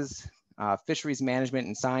preferences, fisheries management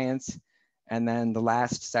and science. And then the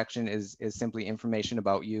last section is simply information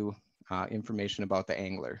about you, information about the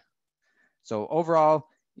angler. So overall,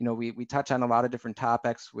 we touch on a lot of different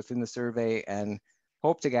topics within the survey and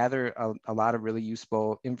hope to gather a lot of really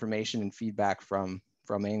useful information and feedback from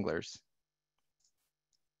anglers.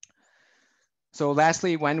 So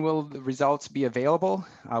lastly, when will the results be available?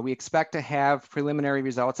 We expect to have preliminary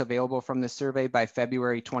results available from this survey by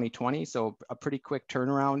February 2020, so a pretty quick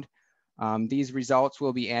turnaround. These results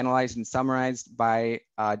will be analyzed and summarized by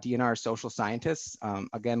DNR social scientists.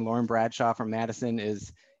 Again, Lauren Bradshaw from Madison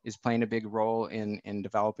is playing a big role in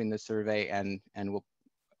developing the survey and will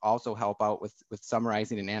also help out with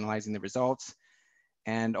summarizing and analyzing the results.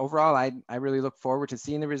 And overall, I really look forward to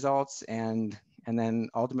seeing the results and then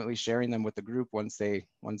ultimately sharing them with the group once they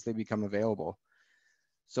become available.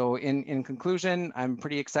 So in conclusion, I'm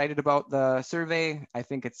pretty excited about the survey. I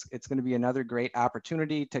think it's going to be another great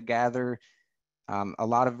opportunity to gather a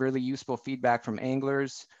lot of really useful feedback from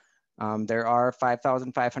anglers. There are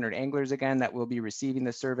 5,500 anglers again that will be receiving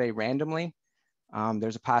the survey randomly.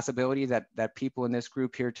 There's a possibility that people in this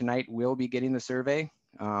group here tonight will be getting the survey.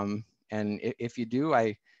 And if you do,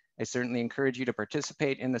 I certainly encourage you to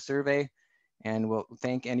participate in the survey, and we'll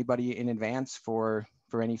thank anybody in advance for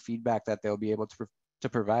any feedback that they'll be able to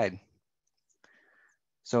provide.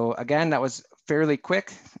 So again, that was fairly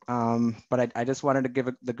quick, but I just wanted to give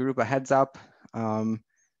the group a heads up on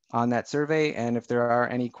that survey. And if there are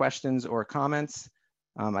any questions or comments,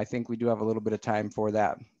 I think we do have a little bit of time for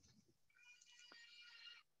that.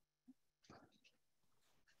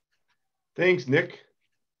 Thanks, Nick.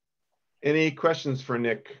 Any questions for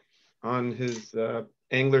Nick on his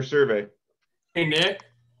angler survey? Hey, Nick.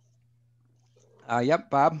 Yep,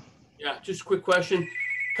 Bob. Yeah, just a quick question.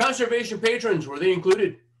 Conservation patrons, were they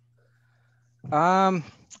included? I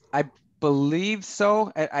believe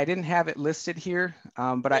so. I didn't have it listed here,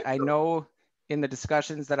 but I know in the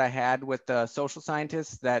discussions that I had with the social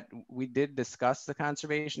scientists that we did discuss the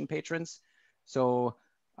conservation patrons. So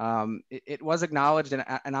it was acknowledged,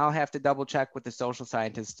 and I'll have to double check with the social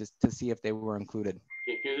scientists to see if they were included.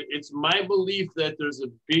 It's my belief that there's a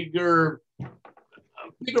bigger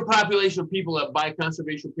population of people that buy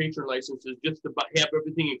conservation patron licenses just to have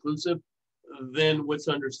everything inclusive than what's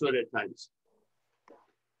understood at times.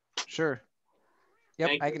 Sure. Yep,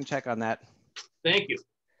 I can check on that. Thank you.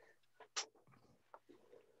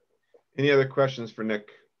 Any other questions for Nick?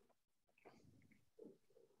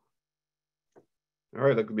 All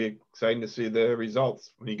right, it'll be exciting to see the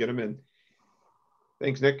results when you get them in.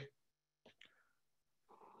 Thanks, Nick.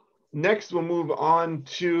 Next, we'll move on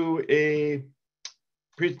to a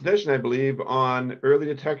presentation, I believe, on early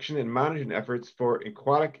detection and monitoring efforts for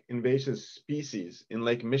aquatic invasive species in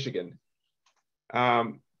Lake Michigan.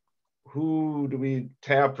 Who do we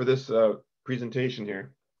tab for this presentation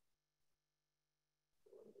here?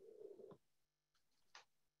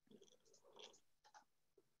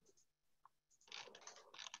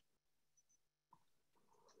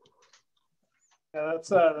 Yeah,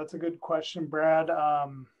 that's a good question, Brad.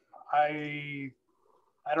 I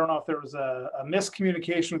don't know if there was a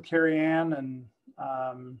miscommunication with Carrie Ann, and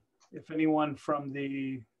if anyone from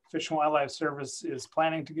the Fish and Wildlife Service is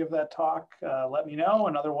planning to give that talk, let me know.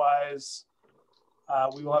 And otherwise,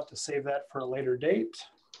 we will have to save that for a later date.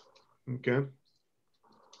 Okay.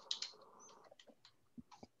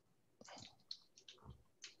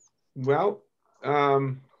 Well,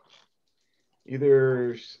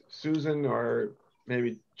 either Susan or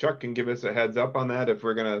maybe Chuck can give us a heads up on that if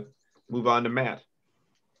we're gonna move on to Matt.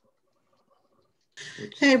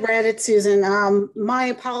 Hey, Brad, it's Susan. My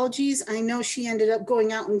apologies. I know she ended up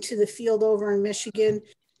going out into the field over in Michigan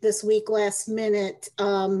this week last minute,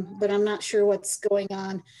 but I'm not sure what's going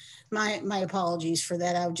on. My apologies for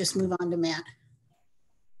that. I'll just move on to Matt.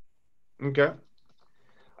 Okay.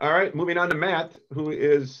 All right, moving on to Matt, who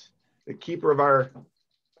is the keeper of our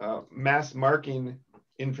mass marking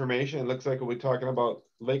information. It looks like we'll be talking about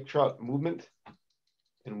lake trout movement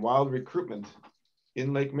and wild recruitment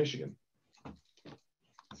in Lake Michigan.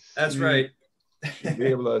 That's right. You'll be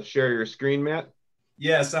able to share your screen, Matt?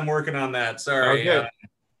 Yes, I'm working on that. Sorry. Okay.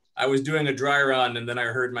 I was doing a dry run and then I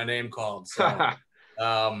heard my name called. So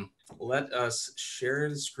let us share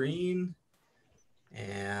the screen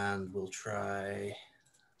and we'll try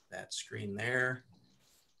that screen there.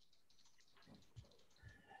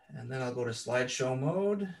 And then I'll go to slideshow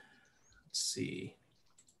mode. Let's see.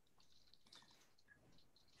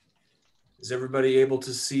 Is everybody able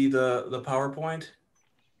to see the PowerPoint?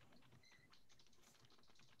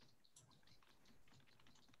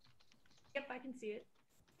 Yep, I can see it.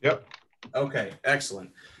 Yep. Okay,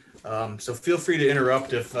 excellent. So feel free to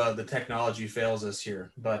interrupt if the technology fails us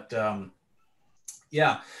here. But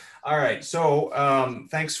yeah, all right. So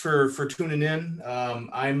thanks for tuning in.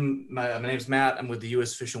 My name's Matt. I'm with the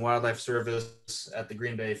U.S. Fish and Wildlife Service at the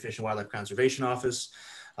Green Bay Fish and Wildlife Conservation Office.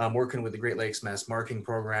 I'm working with the Great Lakes Mass Marking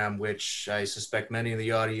Program, which I suspect many of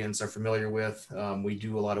the audience are familiar with. We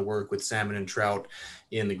do a lot of work with salmon and trout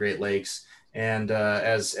in the Great Lakes. And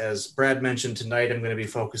as Brad mentioned tonight, I'm going to be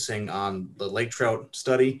focusing on the lake trout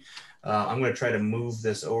study. I'm going to try to move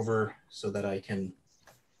this over so that I can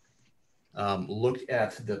look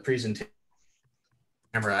at the presentation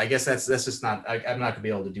camera. I guess that's just not, I'm not going to be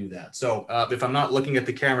able to do that. So if I'm not looking at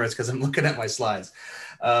the camera, it's because I'm looking at my slides.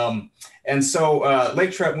 And so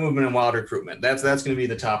lake trout movement and wild recruitment, that's going to be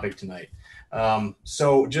the topic tonight.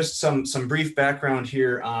 So just some brief background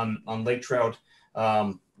here on lake trout.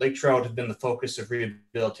 Lake trout have been the focus of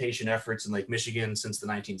rehabilitation efforts in Lake Michigan since the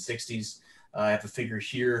 1960s. I have a figure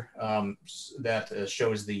here that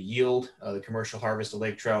shows the yield, the commercial harvest of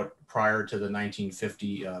lake trout prior to the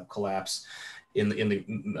 1950 collapse in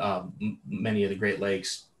many of the Great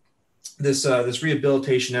Lakes. This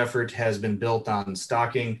rehabilitation effort has been built on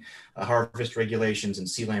stocking, harvest regulations, and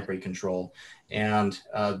sea lamprey control. And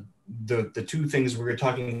the two things we're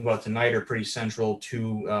talking about tonight are pretty central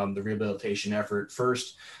to the rehabilitation effort.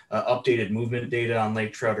 First, updated movement data on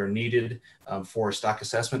lake trout are needed for stock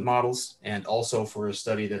assessment models and also for a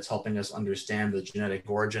study that's helping us understand the genetic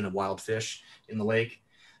origin of wild fish in the lake.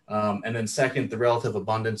 And then second, the relative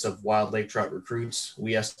abundance of wild lake trout recruits.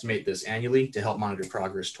 We estimate this annually to help monitor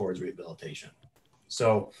progress towards rehabilitation.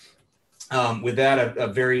 So with that, a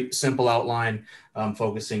very simple outline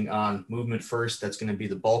focusing on movement first. That's going to be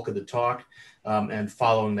the bulk of the talk, and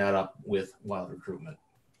following that up with wild recruitment.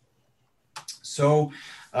 So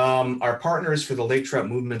our partners for the lake trout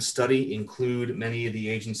movement study include many of the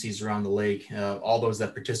agencies around the lake, all those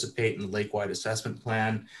that participate in the Lake-Wide Assessment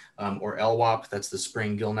Plan, or LWAP, that's the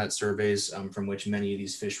spring gillnet surveys from which many of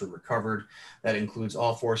these fish were recovered. That includes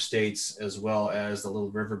all 4 states, as well as the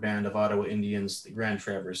Little River Band of Ottawa Indians, the Grand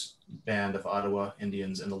Traverse Band of Ottawa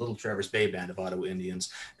Indians, and the Little Traverse Bay Band of Ottawa Indians,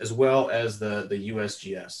 as well as the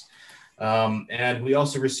USGS. And we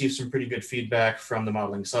also received some pretty good feedback from the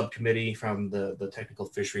modeling subcommittee, from the technical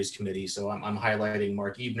fisheries committee. So I'm highlighting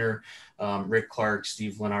Mark Ebner, Rick Clark,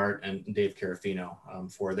 Steve Lenart, and Dave Carafino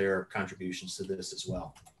for their contributions to this as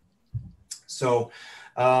well. So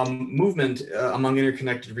movement among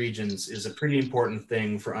interconnected regions is a pretty important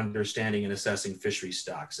thing for understanding and assessing fishery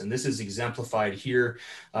stocks. And this is exemplified here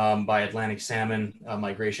by Atlantic salmon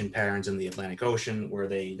migration patterns in the Atlantic Ocean, where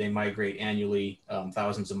they migrate annually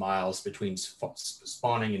thousands of miles between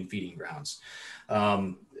spawning and feeding grounds.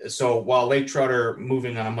 So while lake trout are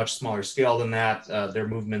moving on a much smaller scale than that, their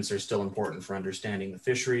movements are still important for understanding the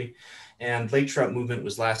fishery. And lake trout movement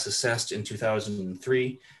was last assessed in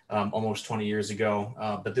 2003, almost 20 years ago.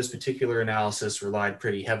 But this particular analysis relied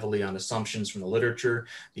pretty heavily on assumptions from the literature,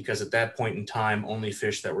 because at that point in time, only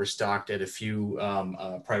fish that were stocked at a few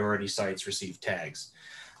priority sites received tags.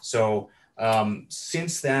 So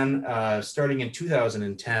Since then, starting in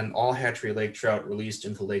 2010, all hatchery lake trout released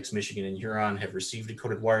into lakes Michigan and Huron have received a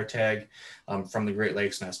coded wire tag from the Great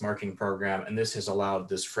Lakes Mass Marking Program, and this has allowed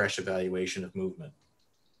this fresh evaluation of movement.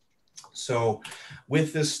 So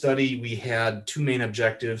with this study, we had two main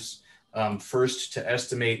objectives. First, to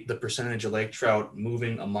estimate the percentage of lake trout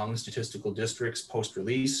moving among statistical districts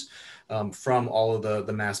post-release from all of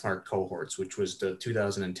the mass marked cohorts, which was the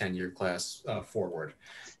 2010 year class forward.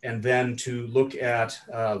 And then to look at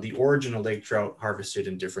the origin of lake trout harvested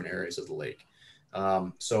in different areas of the lake.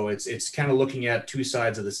 So it's kind of looking at two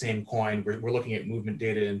sides of the same coin. We're looking at movement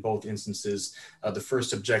data in both instances. The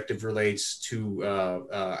first objective relates to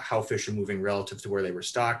how fish are moving relative to where they were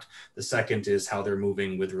stocked. The second is how they're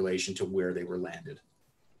moving with relation to where they were landed.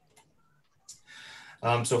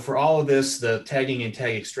 So for all of this, the tagging and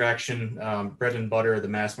tag extraction, bread and butter, the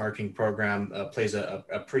mass marking program plays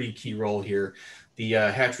a pretty key role here. The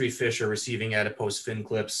hatchery fish are receiving adipose fin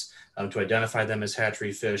clips to identify them as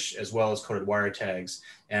hatchery fish, as well as coded wire tags.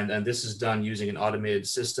 And this is done using an automated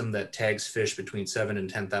system that tags fish between 7,000 and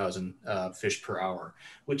 10,000 fish per hour,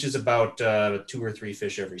 which is about 2 or 3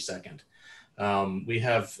 fish every second. We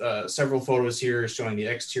have several photos here showing the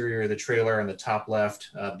exterior of the trailer on the top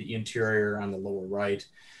left, the interior on the lower right.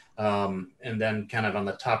 And then kind of on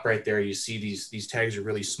the top right there, you see these tags are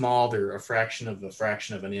really small. They're a fraction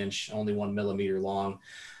of an inch, only 1 millimeter long.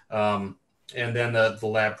 And then the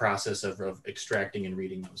lab process of extracting and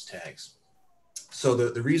reading those tags. So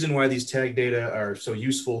the reason why these tag data are so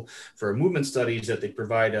useful for movement studies is that they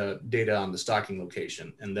provide data on the stocking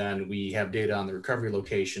location. And then we have data on the recovery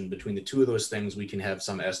location. Between the two of those things, we can have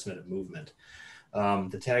some estimate of movement.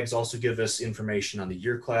 The tags also give us information on the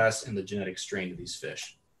year class and the genetic strain of these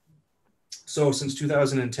fish. So since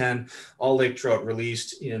 2010, all lake trout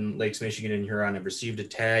released in Lakes Michigan and Huron have received a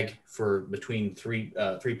tag for between 3.8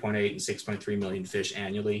 and 6.3 million fish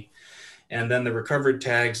annually. And then the recovered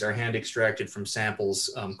tags are hand extracted from samples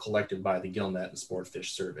collected by the gillnet and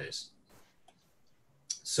sportfish surveys.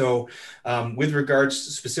 So with regards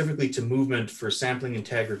specifically to movement for sampling and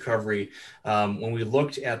tag recovery, when we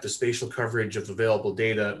looked at the spatial coverage of available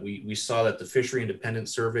data, we saw that the fishery independent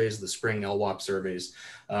surveys, the spring LWAP surveys,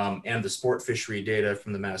 and the sport fishery data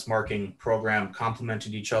from the mass marking program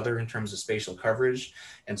complemented each other in terms of spatial coverage.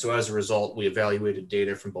 And so as a result, we evaluated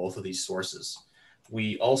data from both of these sources.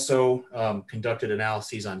 We also conducted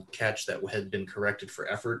analyses on catch that had been corrected for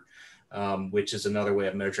effort, which is another way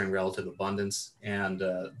of measuring relative abundance, and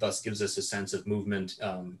thus gives us a sense of movement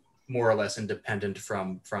more or less independent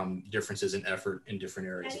from differences in effort in different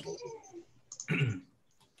areas of the lake.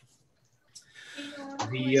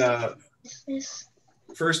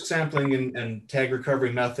 The first sampling and tag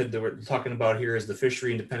recovery method that we're talking about here is the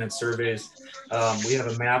fishery independent surveys. We have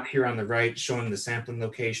a map here on the right showing the sampling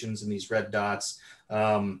locations in these red dots.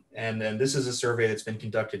 And then this is a survey that's been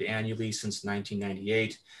conducted annually since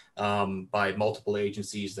 1998 by multiple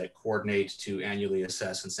agencies that coordinate to annually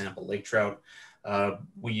assess and sample lake trout.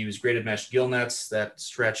 We use graded mesh gill nets that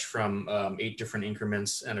stretch from 8 different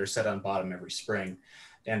increments and are set on bottom every spring.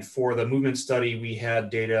 And for the movement study, we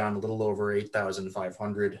had data on a little over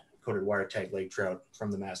 8,500 coded wire tag lake trout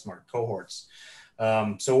from the mass marked cohorts.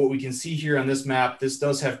 So what we can see here on this map, this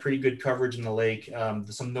does have pretty good coverage in the lake.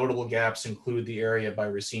 Some notable gaps include the area by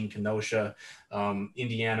Racine, Kenosha,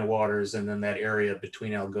 Indiana waters, and then that area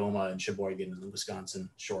between Algoma and Sheboygan and the Wisconsin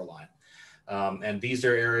shoreline. And these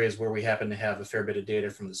are areas where we happen to have a fair bit of data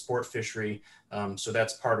from the sport fishery. So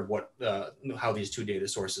that's part of what how these two data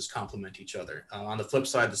sources complement each other. On the flip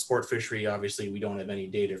side, the sport fishery, obviously, we don't have any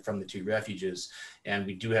data from the 2 refuges, and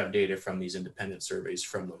we do have data from these independent surveys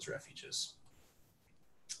from those refuges.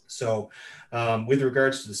 So with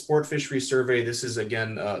regards to the sport fishery survey, this is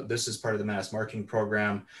again, this is part of the mass marking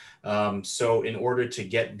program. So in order to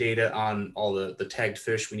get data on all the tagged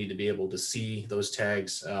fish, we need to be able to see those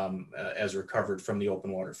tags as recovered from the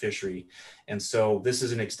open water fishery. And so this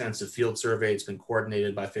is an extensive field survey. It's been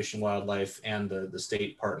coordinated by Fish and Wildlife and the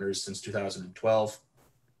state partners since 2012.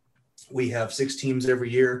 We have 6 teams every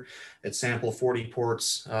year that sample 40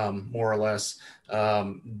 ports, more or less,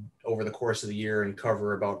 over the course of the year and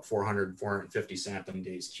cover about 400, 450 sampling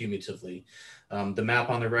days cumulatively. The map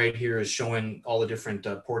on the right here is showing all the different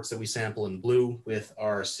ports that we sample in blue with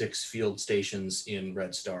our 6 field stations in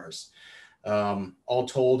red stars. All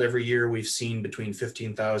told, every year we've seen between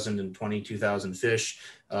 15,000 and 22,000 fish,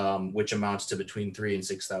 which amounts to between 3,000 and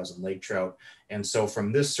 6,000 lake trout. And so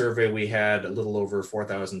from this survey, we had a little over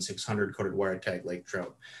 4,600 coded wire tag lake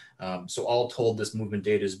trout. So all told, this movement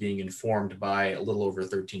data is being informed by a little over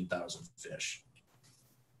 13,000 fish.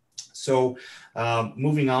 So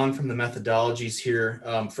moving on from the methodologies here,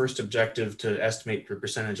 first objective to estimate the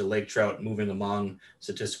percentage of lake trout moving among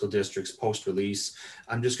statistical districts post-release.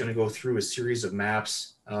 I'm just going to go through a series of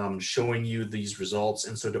maps showing you these results.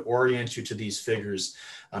 And so to orient you to these figures,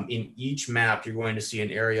 in each map, you're going to see an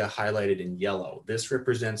area highlighted in yellow. This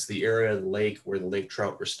represents the area of the lake where the lake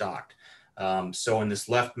trout were stocked. So in this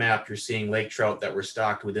left map, you're seeing lake trout that were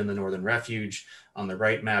stocked within the Northern Refuge. On the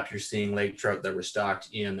right map, you're seeing lake trout that were stocked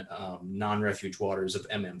in non-refuge waters of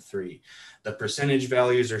MM3. The percentage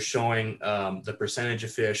values are showing the percentage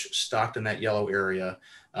of fish stocked in that yellow area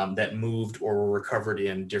that moved or were recovered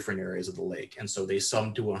in different areas of the lake. And so they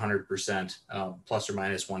summed to 100%, plus or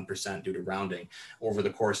minus 1% due to rounding over the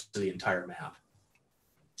course of the entire map.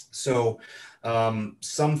 So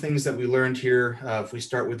some things that we learned here, if we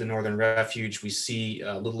start with the Northern Refuge, we see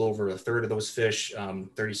a little over a third of those fish,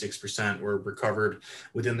 36% were recovered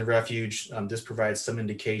within the refuge. This provides some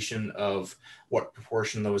indication of what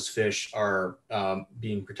proportion of those fish are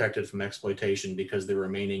being protected from exploitation because they're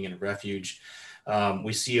remaining in a refuge.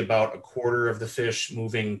 We see about a quarter of the fish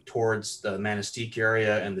moving towards the Manistee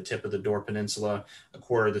area and the tip of the Door Peninsula, a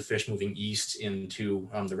quarter of the fish moving east into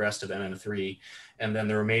the rest of MM3, and then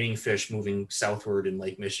the remaining fish moving southward in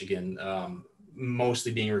Lake Michigan,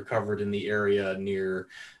 mostly being recovered in the area near,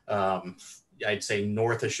 I'd say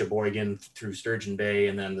north of Sheboygan through Sturgeon Bay,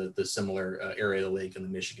 and then the similar area of the lake on the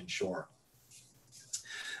Michigan shore.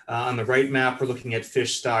 On the right map, we're looking at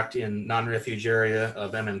fish stocked in non-refuge area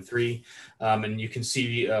of MM3. And you can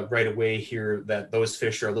see right away here that those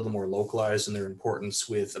fish are a little more localized in their importance,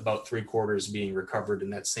 with about 3/4 being recovered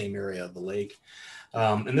in that same area of the lake.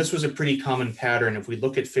 And this was a pretty common pattern. If we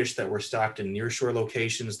look at fish that were stocked in nearshore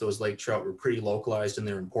locations, those lake trout were pretty localized in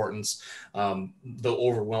their importance, the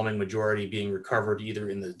overwhelming majority being recovered either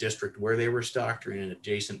in the district where they were stocked or in an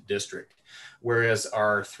adjacent district. Whereas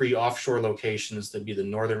our 3 offshore locations, that'd be the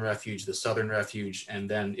Northern Refuge, the Southern Refuge, and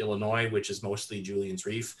then Illinois, which is mostly Julian's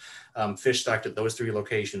Reef, fish stocked at those 3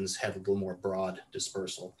 locations had a little more broad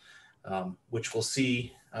dispersal, which we'll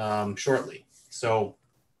see shortly. So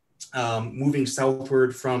moving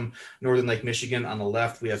southward from Northern Lake Michigan, on the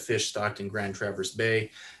left, we have fish stocked in Grand Traverse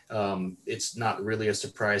Bay. It's not really a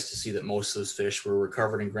surprise to see that most of those fish were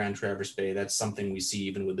recovered in Grand Traverse Bay. That's something we see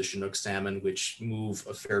even with the Chinook salmon, which move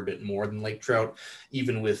a fair bit more than lake trout.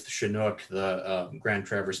 Even with Chinook, the Grand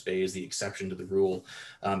Traverse Bay is the exception to the rule.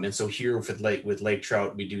 And so here with lake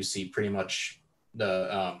trout, we do see pretty much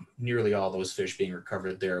nearly all those fish being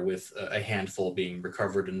recovered there, with a handful being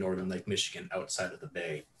recovered in Northern Lake Michigan outside of the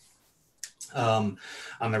bay. On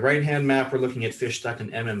the right-hand map, we're looking at fish stocked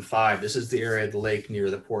in MM5. This is the area of the lake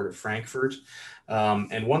near the port of Frankfurt.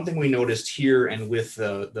 And one thing we noticed here and with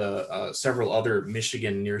the several other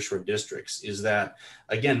Michigan nearshore districts is that,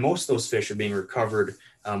 again, most of those fish are being recovered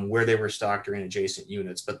where they were stocked or in adjacent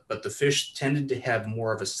units, but the fish tended to have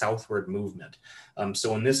more of a southward movement.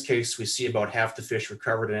 So in this case, we see about half the fish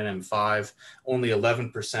recovered in MM5, only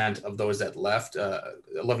 11% of those that left,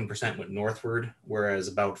 11% went northward, whereas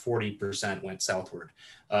about 40% went southward,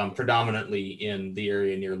 predominantly in the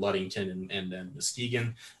area near Ludington and then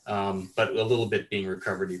Muskegon, but a little bit being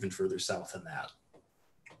recovered even further south than that.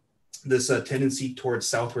 This tendency towards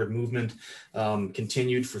southward movement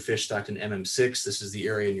continued for fish stocked in MM6. This is the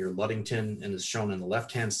area near Ludington and is shown on the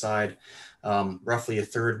left-hand side. Roughly a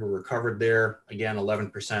third were recovered there. Again,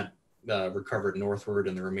 11% recovered northward,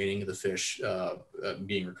 and the remaining of the fish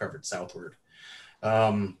being recovered southward.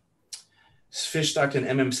 Fish stocked in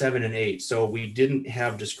MM7 and 8. So we didn't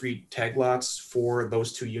have discrete tag lots for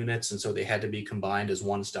those 2 units, and so they had to be combined as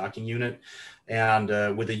one stocking unit.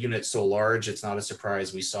 And with a unit so large, it's not a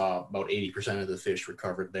surprise we saw about 80% of the fish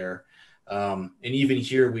recovered there. And even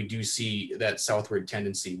here, we do see that southward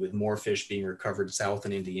tendency, with more fish being recovered south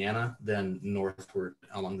in Indiana than northward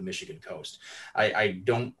along the Michigan coast. I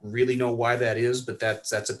don't really know why that is, but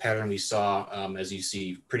that's a pattern we saw, as you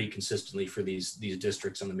see, pretty consistently for these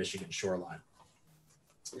districts on the Michigan shoreline.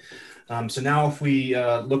 So now if we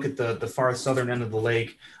look at the far southern end of the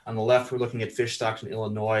lake, on the left, we're looking at fish stocked in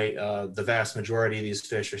Illinois. The vast majority of these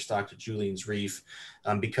fish are stocked at Julian's Reef.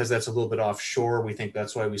 Because that's a little bit offshore, we think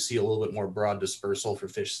that's why we see a little bit more broad dispersal for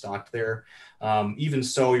fish stocked there. Even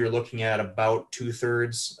so, you're looking at about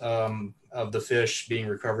 2/3 of the fish being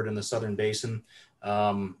recovered in the southern basin,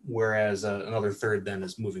 whereas another third then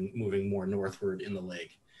is moving more northward in the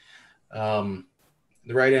lake.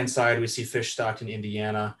 The right-hand side, we see fish stocked in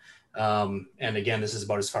Indiana. And again, this is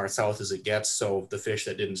about as far south as it gets. So the fish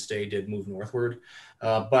that didn't stay did move northward.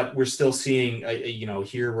 But we're still seeing,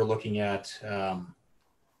 here we're looking at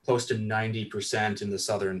close to 90% in the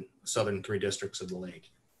southern 3 districts of the lake.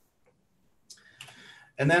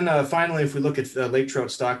 And then finally, if we look at lake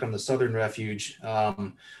trout stocked on the southern refuge,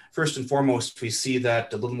 first and foremost, we see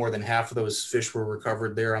that a little more than half of those fish were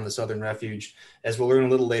recovered there on the southern refuge. As we'll learn a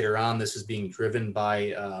little later on, this is being driven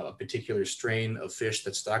by a particular strain of fish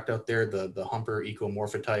that's stocked out there. The humper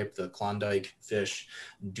ecomorphotype, the Klondike fish,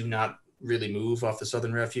 do not really move off the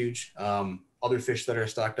southern refuge. Other fish that are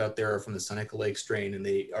stocked out there are from the Seneca Lake strain, and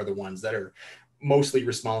they are the ones that are mostly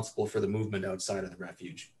responsible for the movement outside of the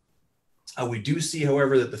refuge. We do see,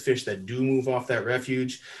 however, that the fish that do move off that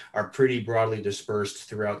refuge are pretty broadly dispersed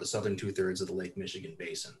throughout the southern 2/3 of the Lake Michigan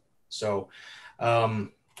basin. So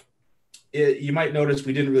you might notice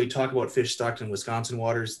we didn't really talk about fish stocked in Wisconsin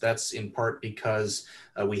waters. That's in part because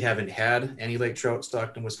we haven't had any lake trout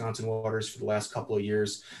stocked in Wisconsin waters for the last couple of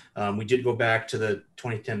years. We did go back to the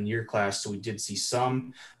 2010 year class, so we did see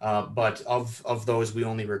some, but of those, we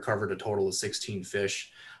only recovered a total of 16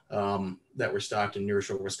 fish that were stocked in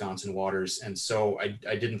nearshore Wisconsin waters. And so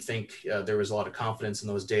I didn't think there was a lot of confidence in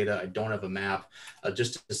those data. I don't have a map.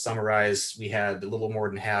 Just to summarize, we had a little more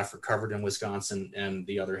than half recovered in Wisconsin and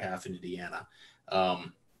the other half in Indiana.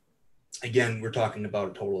 Again, we're talking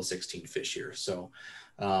about a total of 16 fish here. So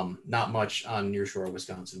not much on nearshore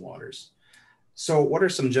Wisconsin waters. So what are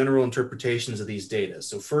some general interpretations of these data?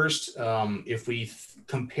 So first, if we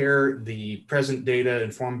compare the present data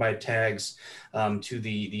informed by tags to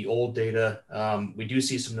the old data, we do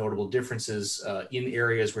see some notable differences in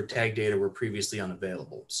areas where tag data were previously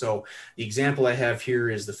unavailable. So the example I have here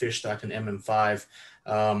is the fish stocked in MM5.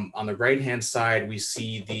 On the right-hand side, we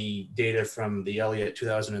see the data from the Elliott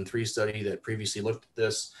 2003 study that previously looked at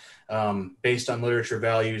this. Based on literature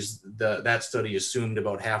values, that study assumed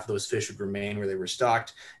about half of those fish would remain where they were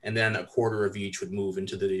stocked, and then a quarter of each would move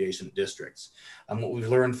into the adjacent districts. What we've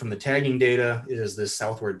learned from the tagging data is this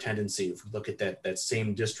southward tendency. If we look at that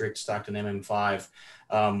same district stocked in MM5,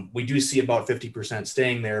 we do see about 50%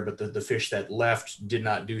 staying there, but the fish that left did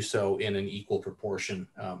not do so in an equal proportion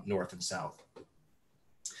north and south.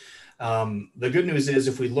 The good news is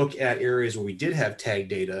if we look at areas where we did have tag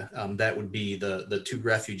data, that would be the two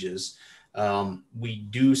refuges, we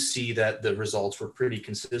do see that the results were pretty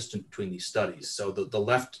consistent between these studies. So the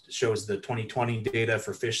left shows the 2020 data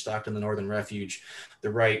for fish stocked in the northern refuge. The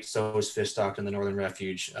right shows fish stocked in the northern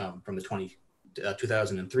refuge from the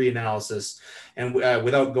 2003 analysis. And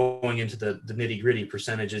without going into the nitty-gritty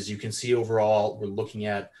percentages, you can see overall we're looking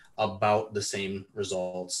at about the same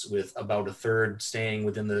results, with about a third staying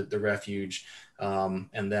within the refuge,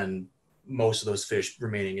 and then most of those fish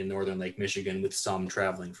remaining in northern Lake Michigan, with some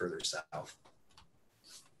traveling further south.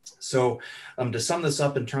 So to sum this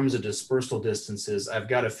up in terms of dispersal distances, I've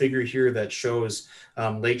got a figure here that shows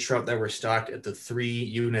lake trout that were stocked at the 3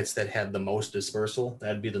 units that had the most dispersal.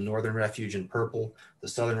 That'd be the northern refuge in purple, the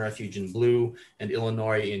southern refuge in blue, and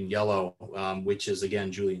Illinois in yellow, which is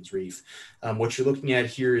again Julian's Reef. What you're looking at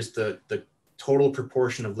here is the total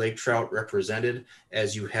proportion of lake trout represented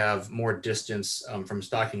as you have more distance from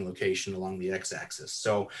stocking location along the x-axis.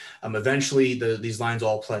 So eventually these lines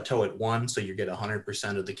all plateau at 1, so you get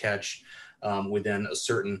 100% of the catch within a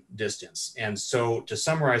certain distance. And so to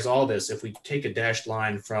summarize all this, if we take a dashed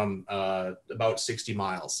line from about 60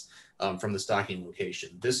 miles from the stocking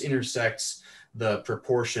location, this intersects the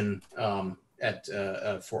proportion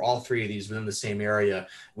for all 3 of these within the same area.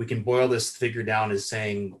 We can boil this figure down as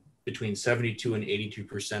saying between 72 and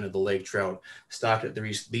 82% of the lake trout stocked at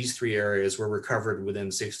these 3 areas were recovered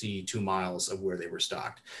within 62 miles of where they were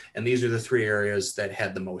stocked. And these are the 3 areas that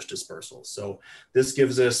had the most dispersal. So this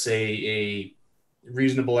gives us a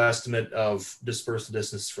reasonable estimate of dispersal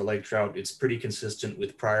distance for lake trout. It's pretty consistent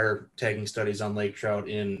with prior tagging studies on lake trout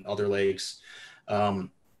in other lakes.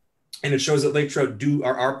 And it shows that lake trout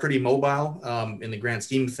are pretty mobile in the grand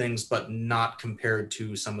scheme of things, but not compared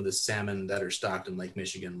to some of the salmon that are stocked in Lake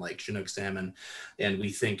Michigan, like Chinook salmon. And we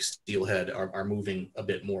think steelhead are moving a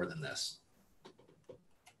bit more than this.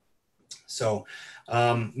 So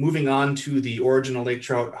moving on to the origin of lake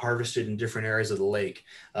trout harvested in different areas of the lake.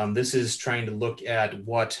 This is trying to look at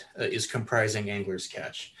what is comprising anglers'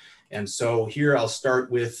 catch. And so here I'll start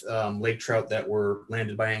with lake trout that were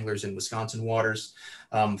landed by anglers in Wisconsin waters.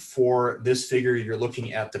 For this figure, you're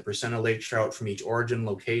looking at the percent of lake trout from each origin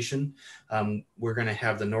location. We're going to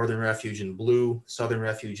have the northern refuge in blue, southern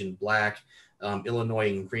refuge in black, Illinois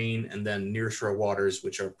in green, and then nearshore waters,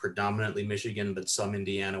 which are predominantly Michigan, but some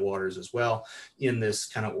Indiana waters as well, in this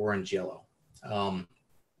kind of orange yellow.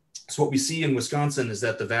 So what we see in Wisconsin is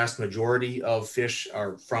that the vast majority of fish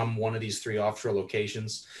are from one of these 3 offshore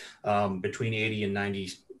locations, between 80 and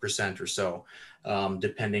 90% or so,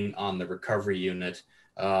 depending on the recovery unit.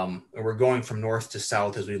 And we're going from north to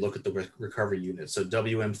south as we look at the recovery units. So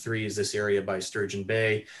WM3 is this area by Sturgeon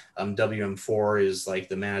Bay. WM4 is like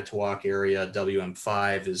the Manitowoc area.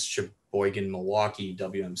 WM5 is Sheboygan, Milwaukee.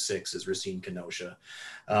 WM6 is Racine, Kenosha.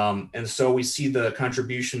 And so we see the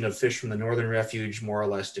contribution of fish from the northern refuge more or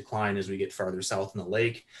less decline as we get farther south in the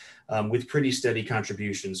lake, with pretty steady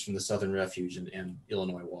contributions from the southern refuge and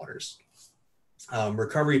Illinois waters.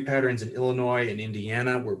 Recovery patterns in Illinois and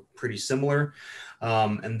Indiana were pretty similar.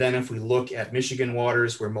 And then if we look at Michigan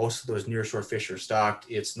waters, where most of those nearshore fish are stocked,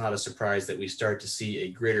 it's not a surprise that we start to see a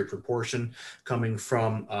greater proportion coming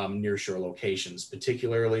from nearshore locations,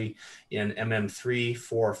 particularly in MM3,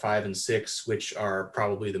 4, 5, and 6, which are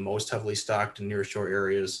probably the most heavily stocked in nearshore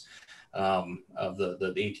areas of the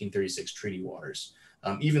 1836 treaty waters.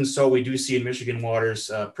 Even so, we do see in Michigan waters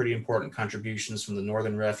pretty important contributions from the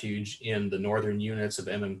northern refuge in the northern units of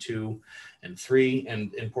MM2 and 3,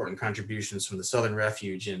 and important contributions from the southern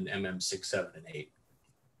refuge in MM6, 7, and 8.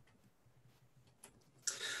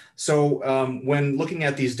 So when looking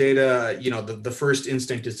at these data, you know, the first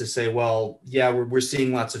instinct is to say, well, yeah, we're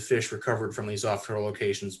seeing lots of fish recovered from these offshore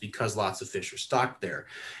locations because lots of fish are stocked there.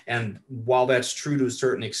 And while that's true to a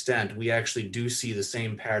certain extent, we actually do see the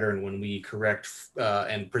same pattern when we correct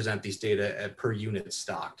and present these data at per unit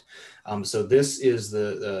stocked. So this is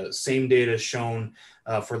the same data shown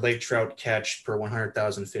for lake trout catch per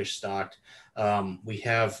 100,000 fish stocked. We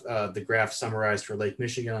have the graph summarized for Lake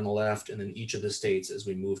Michigan on the left, and then each of the states as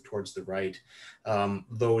we move towards the right.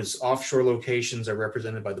 Those offshore locations are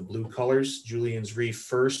represented by the blue colors. Julian's Reef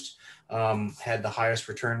first had the highest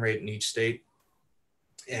return rate in each state,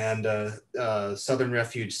 and Southern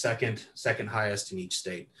Refuge second highest in each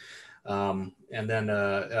state. And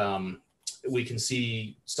then we can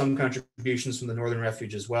see some contributions from the Northern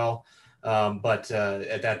Refuge as well. But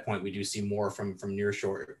at that point, we do see more from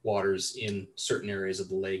nearshore waters in certain areas of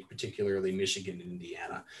the lake, particularly Michigan and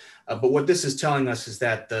Indiana. But what this is telling us is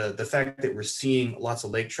that the fact that we're seeing lots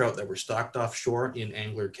of lake trout that were stocked offshore in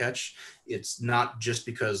angler catch, it's not just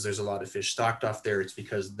because there's a lot of fish stocked off there, it's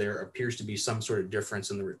because there appears to be some sort of difference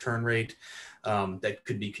in the return rate that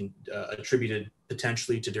could be attributed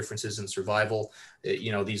potentially to differences in survival.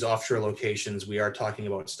 You know, these offshore locations, we are talking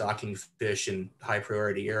about stocking fish in high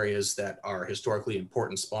priority areas that are historically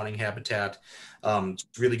important spawning habitat. It's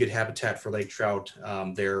really good habitat for lake trout.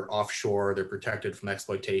 They're offshore, they're protected from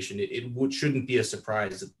exploitation. It shouldn't be a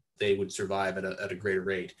surprise that they would survive at a greater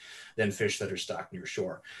rate than fish that are stocked near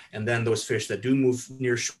shore. And then those fish that do move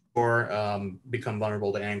near shore become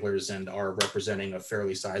vulnerable to anglers and are representing a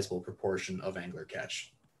fairly sizable proportion of angler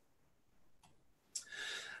catch.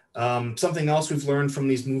 Something else we've learned from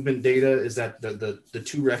these movement data is that the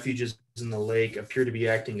two refuges in the lake appear to be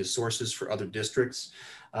acting as sources for other districts.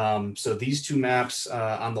 So these two maps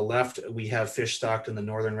on the left, we have fish stocked in the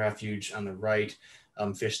Northern Refuge. On the right,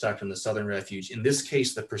 fish stocked in the Southern Refuge. In this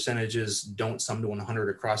case, the percentages don't sum to 100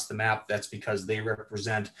 across the map. That's because they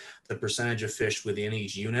represent the percentage of fish within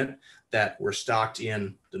each unit that were stocked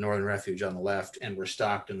in the Northern Refuge on the left and were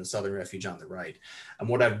stocked in the Southern Refuge on the right. And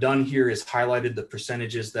what I've done here is highlighted the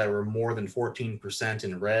percentages that were more than 14%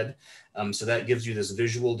 in red. So that gives you this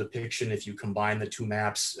visual depiction. If you combine the two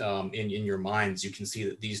maps in your minds, you can see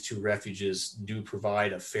that these two refuges do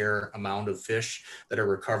provide a fair amount of fish that are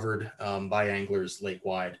recovered by anglers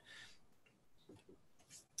lake-wide.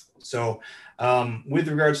 So with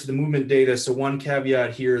regards to the movement data, so one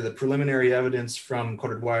caveat here, the preliminary evidence from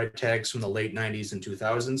coded wire tags from the late 90s and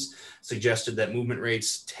 2000s suggested that movement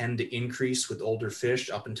rates tend to increase with older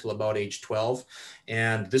fish up until about age 12.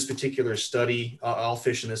 And this particular study, all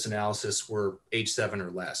fish in this analysis were age 7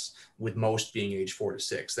 or less, with most being age 4 to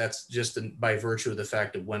 6. That's just by virtue of the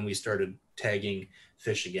fact of when we started tagging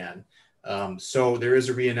fish again. So there is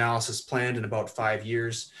a reanalysis planned in about 5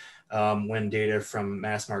 years. When data from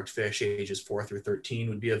mass marked fish ages 4 through 13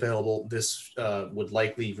 would be available. This would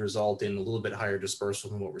likely result in a little bit higher dispersal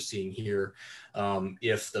than what we're seeing here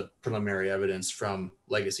if the preliminary evidence from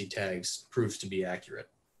legacy tags proves to be accurate.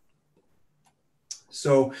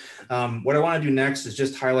 So what I want to do next is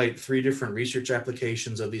just highlight 3 different research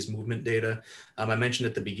applications of these movement data. I mentioned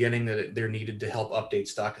at the beginning that they're needed to help update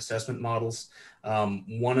stock assessment models.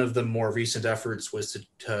 One of the more recent efforts was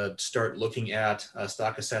to start looking at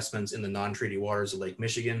stock assessments in the non-treaty waters of Lake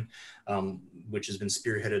Michigan, which has been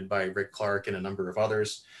spearheaded by Rick Clark and a number of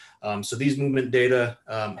others. So these movement data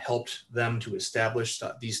helped them to establish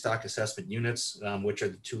these stock assessment units, which are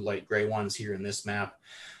the 2 light gray ones here in this map.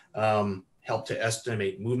 help to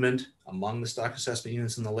estimate movement among the stock assessment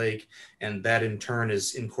units in the lake. And that in turn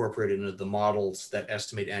is incorporated into the models that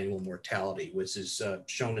estimate annual mortality, which is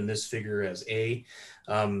shown in this figure as A.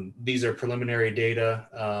 These are preliminary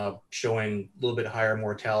data showing a little bit higher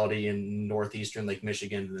mortality in northeastern Lake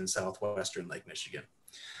Michigan than in southwestern Lake Michigan.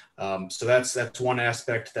 So that's one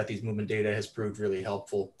aspect that these movement data has proved really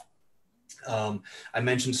helpful. I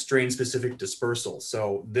mentioned strain-specific dispersal.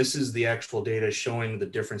 So this is the actual data showing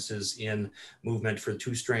the differences in movement for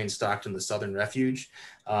 2 strains stocked in the Southern Refuge.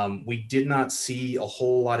 We did not see a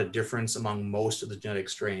whole lot of difference among most of the genetic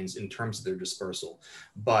strains in terms of their dispersal.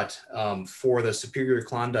 But for the Superior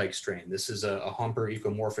Klondike strain, this is a humper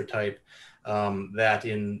ecomorphotype that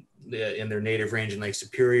in their native range in Lake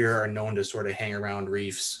Superior are known to sort of hang around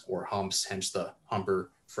reefs or humps, hence the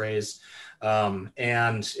humper phrase.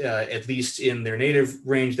 At least in their native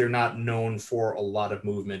range, they're not known for a lot of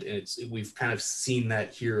movement. And we've kind of seen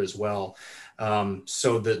that here as well. So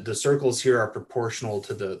the circles here are proportional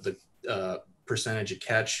to the percentage of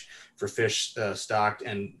catch for fish stocked.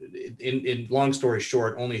 And in long story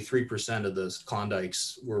short, only 3% of those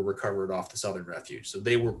Klondikes were recovered off the Southern Refuge. So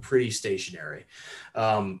they were pretty stationary.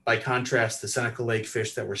 By contrast, the Seneca Lake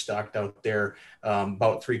fish that were stocked out there,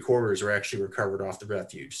 about 3/4 were actually recovered off the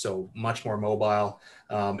refuge. So much more mobile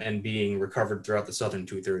and being recovered throughout the southern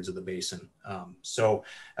 2/3 of the basin. So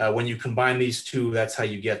when you combine these two, that's how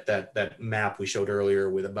you get that map we showed earlier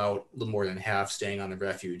with about a little more than half staying on the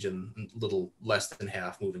refuge and a little less than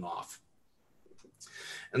half moving off.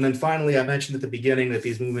 And then finally, I mentioned at the beginning that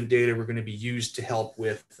these movement data were going to be used to help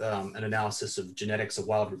with an analysis of genetics of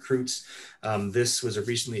wild recruits. This was a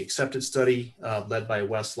recently accepted study led by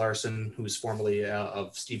Wes Larson, who is formerly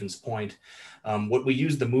of Stevens Point. What we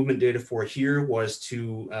used the movement data for here was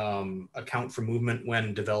to account for movement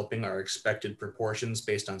when developing our expected proportions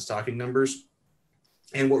based on stocking numbers.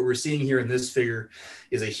 And what we're seeing here in this figure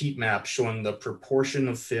is a heat map showing the proportion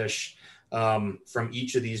of fish from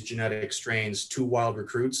each of these genetic strains to wild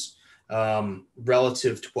recruits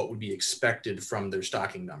relative to what would be expected from their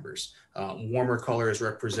stocking numbers. Warmer colors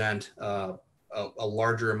represent a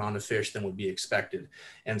larger amount of fish than would be expected.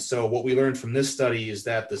 And so what we learned from this study is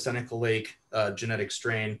that the Seneca Lake genetic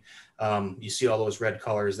strain, you see all those red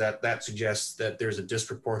colors, that suggests that there's a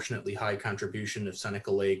disproportionately high contribution of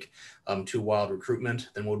Seneca Lake to wild recruitment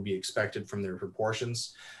than would be expected from their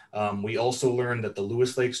proportions. We also learned that the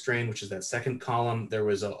Lewis Lake strain, which is that second column, there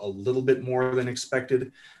was a little bit more than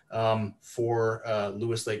expected for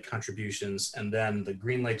Lewis Lake contributions. And then the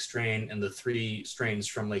Green Lake strain and the 3 strains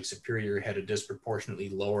from Lake Superior had a disproportionately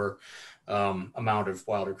lower amount of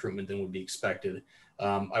wild recruitment than would be expected.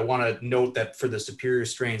 I want to note that for the Superior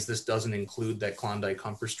strains, this doesn't include that Klondike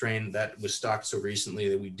humper strain that was stocked so recently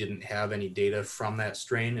that we didn't have any data from that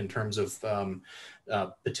strain in terms of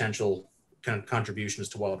potential kind of contributions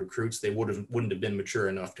to wild recruits. They wouldn't have been mature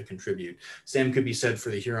enough to contribute. Same could be said for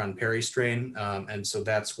the Huron Perry strain. And so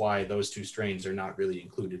that's why those 2 strains are not really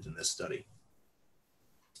included in this study.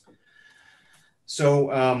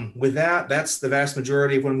 So with that, that's the vast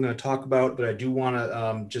majority of what I'm going to talk about, but I do want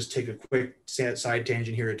to just take a quick side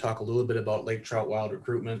tangent here to talk a little bit about lake trout wild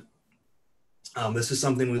recruitment. This is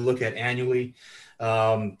something we look at annually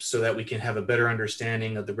so that we can have a better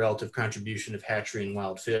understanding of the relative contribution of hatchery and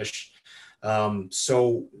wild fish.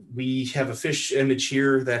 So we have a fish image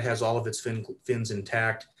here that has all of its fins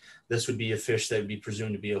intact. This would be a fish that would be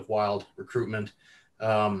presumed to be of wild recruitment,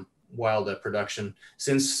 wild production.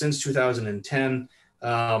 Since 2010,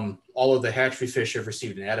 all of the hatchery fish have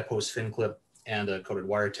received an adipose fin clip and a coated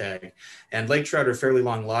wire tag. And lake trout are fairly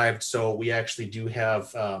long-lived, so we actually do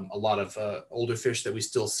have a lot of older fish that we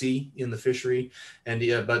still see in the fishery. And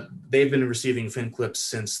but they've been receiving fin clips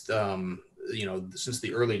since since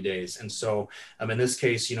the early days. And so in this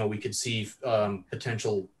case, we could see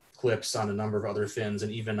potential clips on a number of other fins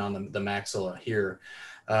and even on the maxilla here.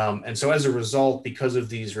 And so as a result, because of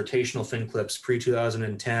these rotational fin clips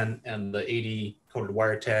pre-2010 and the 80 coated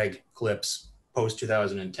wire tag clips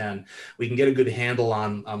post-2010, we can get a good handle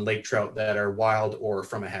on lake trout that are wild or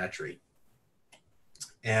from a hatchery.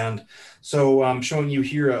 And so I'm showing you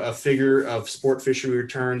here a figure of sport fishery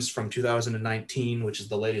returns from 2019, which is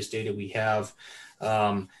the latest data we have.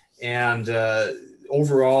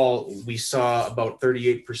 Overall, we saw about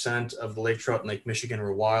 38% of the lake trout in Lake Michigan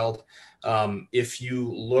were wild. If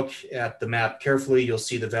you look at the map carefully, you'll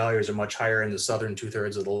see the values are much higher in the southern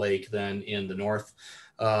 2/3 of the lake than in the north.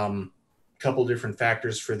 Couple different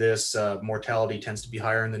factors for this. Mortality tends to be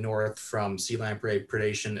higher in the north from sea lamprey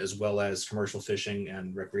predation as well as commercial fishing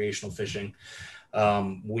and recreational fishing.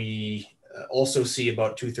 We also see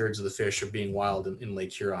about 2/3 of the fish are being wild in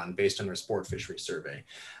Lake Huron based on our sport fishery survey.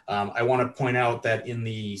 I want to point out that in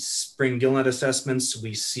the spring gillnet assessments,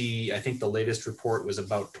 we see, I think the latest report was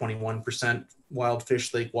about 21% wild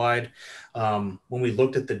fish lake-wide. When we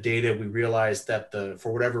looked at the data, we realized that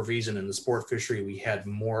for whatever reason in the sport fishery, we had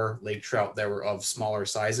more lake trout that were of smaller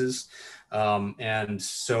sizes. And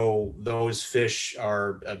so those fish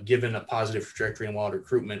are given a positive trajectory in wild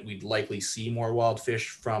recruitment, we'd likely see more wild fish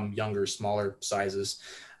from younger, smaller sizes.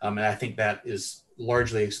 And I think that is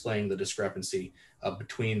largely explaining the discrepancy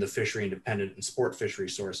between the fishery independent and sport fishery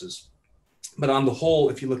sources. But on the whole,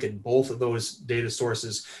 if you look at both of those data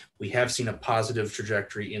sources, we have seen a positive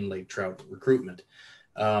trajectory in lake trout recruitment.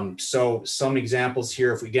 So some examples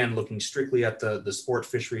here, if we again looking strictly at the sport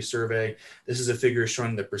fishery survey, this is a figure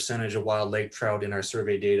showing the percentage of wild lake trout in our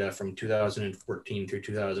survey data from 2014 through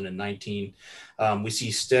 2019. We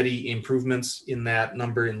see steady improvements in that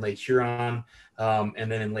number in Lake Huron,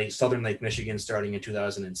 and then in southern Lake Michigan starting in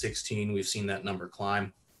 2016, we've seen that number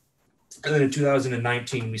climb. And then in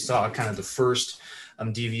 2019, we saw kind of the first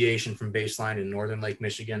deviation from baseline in northern Lake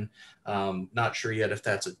Michigan. Not sure yet if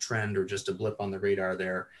that's a trend or just a blip on the radar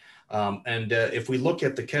there. And if we look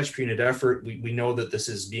at the catch per unit effort, we know that this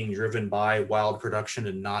is being driven by wild production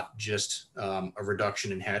and not just a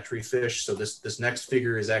reduction in hatchery fish. So this next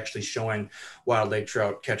figure is actually showing wild lake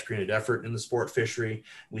trout catch per unit effort in the sport fishery.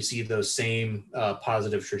 We see those same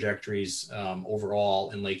positive trajectories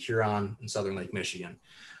overall in Lake Huron and southern Lake Michigan.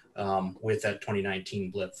 With that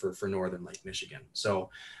 2019 blip for northern Lake Michigan. So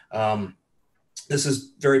this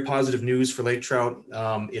is very positive news for lake trout.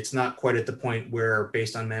 It's not quite at the point where,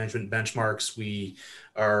 based on management benchmarks, we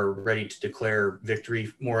are ready to declare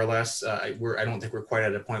victory, more or less. I don't think we're quite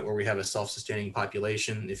at a point where we have a self-sustaining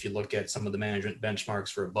population if you look at some of the management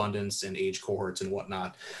benchmarks for abundance and age cohorts and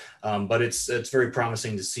whatnot. But it's very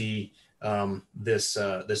promising to see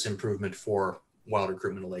this improvement for wild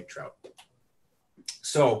recruitment of lake trout.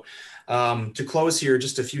 So to close here,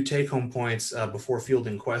 just a few take-home points before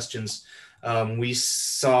fielding questions. We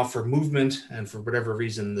saw for movement, and for whatever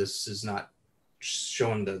reason, this is not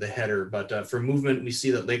showing the header, but for movement, we see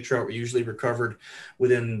that lake trout were usually recovered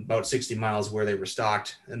within about 60 miles where they were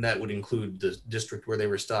stocked, and that would include the district where they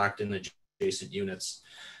were stocked and adjacent units.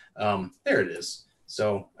 There it is.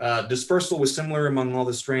 So dispersal was similar among all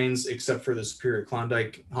the strains except for the Superior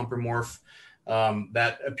Klondike humpermorph.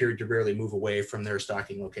 That appeared to rarely move away from their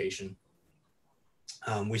stocking location.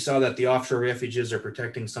 We saw that the offshore refuges are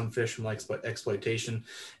protecting some fish from exploitation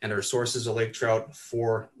and are sources of lake trout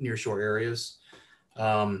for nearshore areas.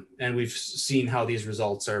 And we've seen how these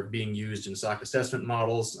results are being used in stock assessment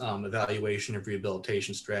models, evaluation of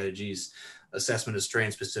rehabilitation strategies, assessment of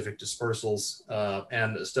strain-specific dispersals,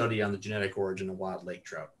 and a study on the genetic origin of wild lake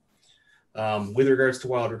trout. With regards to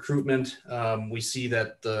wild recruitment, we see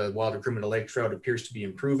that the wild recruitment of lake trout appears to be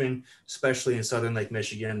improving, especially in southern Lake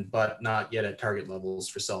Michigan, but not yet at target levels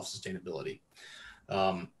for self-sustainability.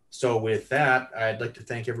 So with that, I'd like to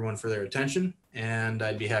thank everyone for their attention, and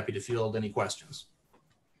I'd be happy to field any questions.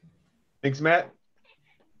 Thanks, Matt.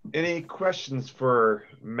 Any questions for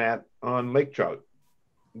Matt on lake trout?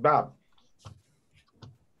 Bob.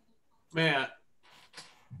 Matt,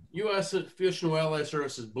 U.S. Fish and Wildlife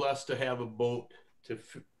Service is blessed to have a boat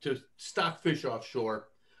to stock fish offshore.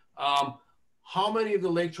 How many of the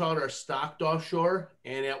lake trout are stocked offshore,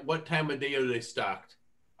 and at what time of day are they stocked?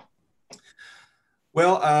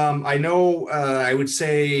 Well, I know I would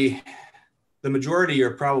say the majority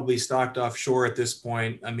are probably stocked offshore at this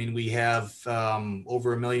point. I mean, we have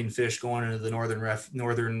over 1 million fish going into the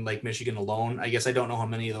northern Lake Michigan alone. I guess I don't know how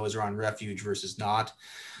many of those are on refuge versus not.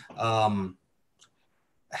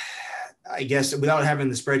 I guess without having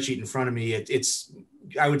the spreadsheet in front of me, it's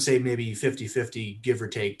I would say maybe 50-50, give or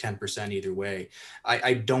take 10% either way.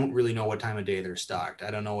 I don't really know what time of day they're stocked.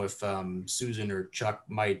 I don't know if Susan or Chuck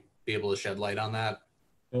might be able to shed light on that.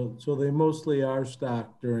 So they mostly are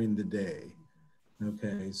stocked during the day.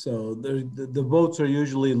 Okay, so the boats are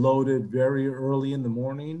usually loaded very early in the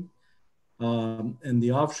morning. And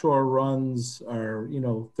the offshore runs are,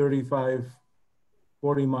 35,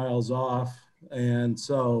 40 miles off. And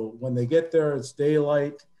so when they get there, it's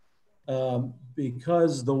daylight.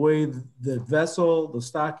 Because the way the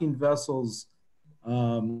stocking vessels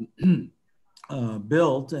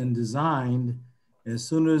built and designed, as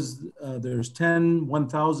soon as there's 10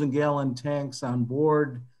 1,000-gallon tanks on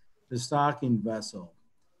board the stocking vessel,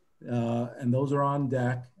 and those are on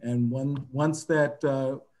deck. And once that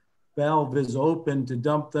valve is open to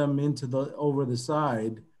dump them over the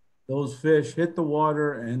side, those fish hit the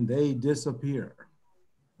water and they disappear.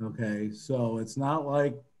 Okay, so it's not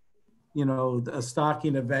like you know, a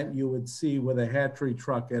stocking event you would see with a hatchery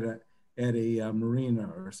truck at a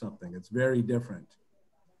marina or something. It's very different.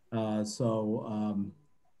 So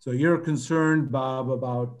you're concerned, Bob,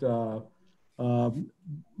 about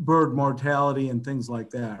bird mortality and things like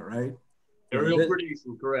that, right? Aerial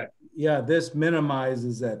predation, correct. Yeah, this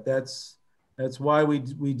minimizes that. That's why we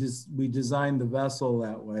designed the vessel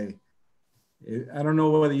that way. I don't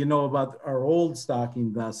know whether you know about our old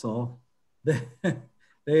stocking vessel.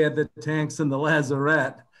 They had the tanks in the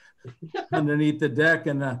lazarette underneath the deck,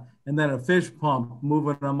 and then a fish pump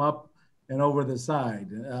moving them up and over the side.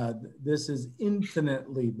 This is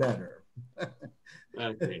infinitely better,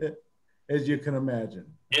 Okay. as you can imagine.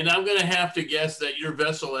 And I'm going to have to guess that your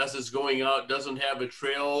vessel, as it's going out, doesn't have a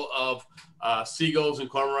trail of seagulls and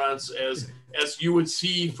cormorants as you would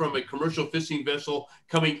see from a commercial fishing vessel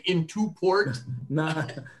coming into port.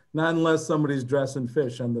 Not unless somebody's dressing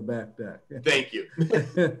fish on the back deck. Thank you.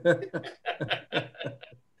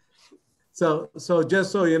 So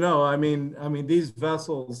just so you know, I mean these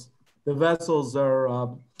vessels, the vessels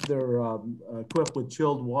are they're equipped with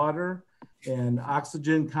chilled water and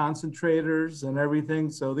oxygen concentrators and everything.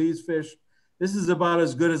 So these fish, this is about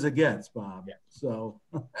as good as it gets, Bob. Yeah. So.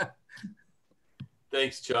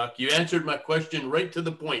 Thanks, Chuck. You answered my question right to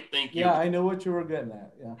the point. Thank you. Yeah, I know what you were getting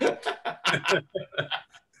at. Yeah.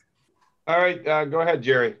 All right, go ahead,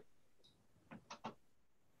 Jerry.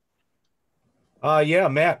 Yeah,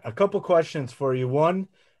 Matt, a couple questions for you. One,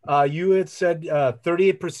 you had said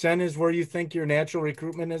 38% is where you think your natural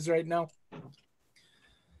recruitment is right now?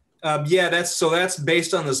 Yeah, that's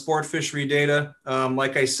based on the sport fishery data.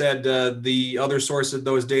 Like I said, the other source of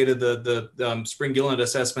those data, the spring gillnet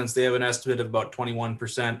assessments, they have an estimate of about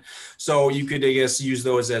 21%. So you could, I guess, use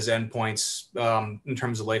those as endpoints in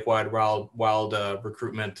terms of lake-wide wild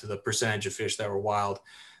recruitment to the percentage of fish that were wild.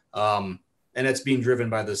 And it's being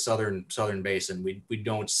driven by the southern basin. We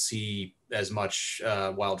don't see as much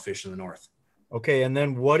wild fish in the north. Okay, and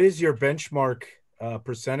then what is your benchmark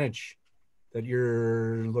percentage that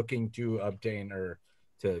you're looking to obtain or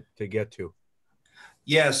to get to?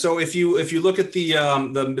 Yeah, so if you look at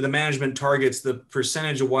the management targets, the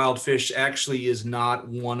percentage of wild fish actually is not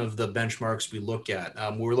one of the benchmarks we look at.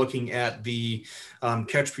 We're looking at the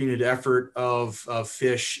catch per unit effort of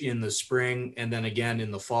fish in the spring and then again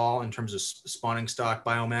in the fall in terms of spawning stock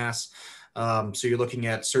biomass. So you're looking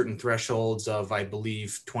at certain thresholds of, I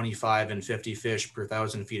believe, 25 and 50 fish per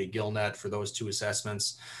 1,000 feet of gill net for those two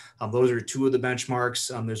assessments. Those are two of the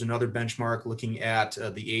benchmarks. There's another benchmark looking at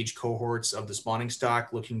the age cohorts of the spawning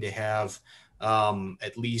stock, looking to have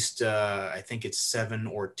at least, I think it's 7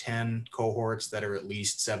 or 10 cohorts that are at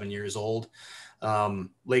least 7 years old.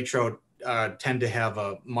 Lake trout tend to have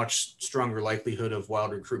a much stronger likelihood of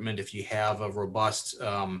wild recruitment if you have a robust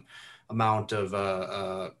amount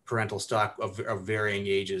of parental stock of varying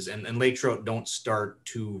ages. And lake trout don't start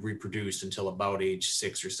to reproduce until about age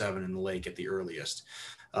 6 or 7 in the lake at the earliest.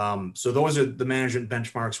 So those are the management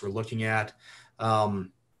benchmarks we're looking at.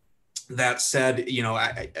 That said, you know,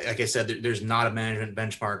 like I said, there's not a management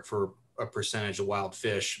benchmark for a percentage of wild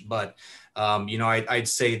fish, but you know, I'd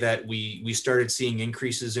say that we started seeing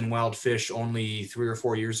increases in wild fish only 3 or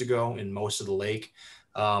 4 years ago in most of the lake.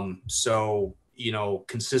 So, you know,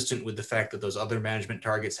 consistent with the fact that those other management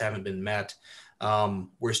targets haven't been met,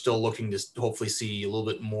 we're still looking to hopefully see a little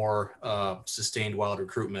bit more sustained wild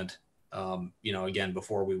recruitment, you know, again,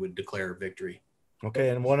 before we would declare victory. Okay,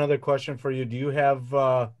 and one other question for you. Do you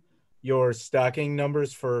have your stocking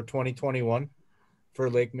numbers for 2021 for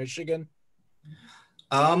Lake Michigan?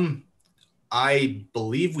 I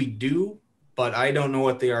believe we do, but I don't know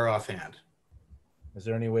what they are offhand. Is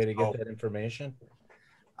there any way to get that information?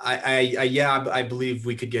 Yeah, I believe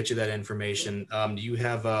we could get you that information. Do you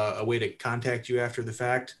have a way to contact you after the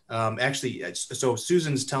fact? Actually, so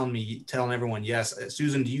Susan's telling everyone yes.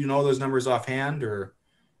 Susan, do you know those numbers offhand, or?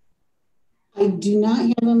 I do not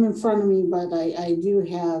have them in front of me, but I do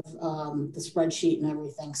have the spreadsheet and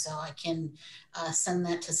everything, so I can send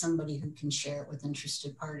that to somebody who can share it with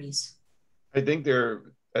interested parties. I think they're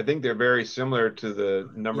very similar to the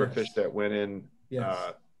number of fish that went in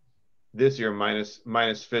this year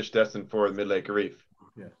minus fish destined for the Mid-Lake Reef.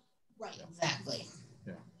 Yeah. Right. Exactly.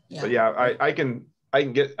 Yeah. But yeah, I can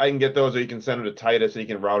get those, or you can send them to Titus, and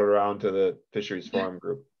you can route it around to the Fisheries Forum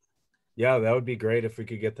group. Yeah, that would be great if we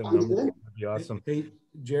could get them numbers. That'd be awesome. Hey,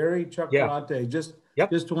 Jerry, Chuck Bronte, just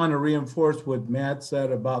want to reinforce what Matt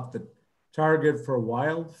said about the target for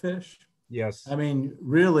wild fish. Yes. I mean,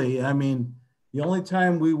 really, I mean, the only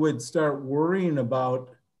time we would start worrying about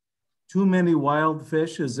too many wild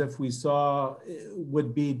fish is if we saw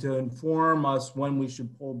would be to inform us when we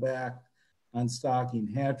should pull back on stocking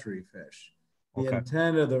hatchery fish. The Okay.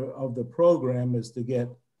 intent of the program is to get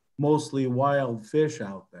mostly wild fish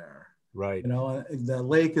out there. Right. You know, the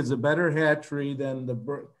lake is a better hatchery than the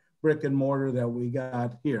brick and mortar that we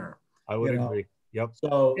got here. I would you know. agree. Yep.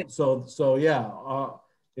 So yeah,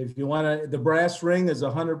 if you want to, the brass ring is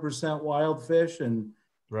 100% wild fish, and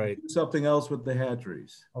right. do something else with the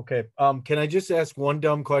hatcheries. Okay. Can I just ask one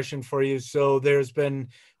dumb question for you? So there's been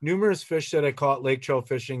numerous fish that I caught lake trout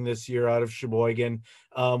fishing this year out of Sheboygan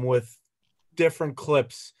with different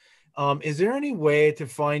clips. Is there any way to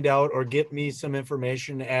find out or get me some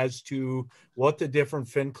information as to what the different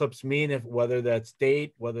fin clips mean, if whether that's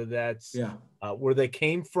date, whether that's where they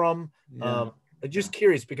came from? I'm just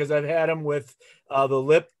curious because I've had them with the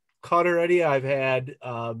lip cut already. I've had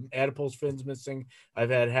adipose fins missing. I've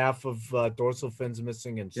had half of dorsal fins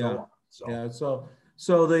missing, and so on. So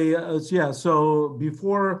So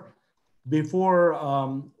before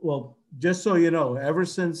well, just so you know, ever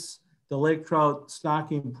since the lake trout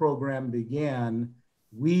stocking program began,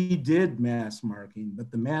 we did mass marking,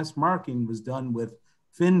 but the mass marking was done with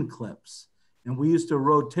fin clips. And we used to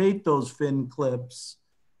rotate those fin clips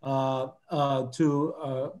for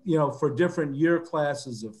different year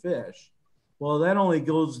classes of fish. Well, that only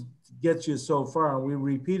gets you so far. And we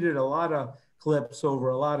repeated a lot of clips over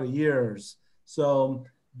a lot of years. So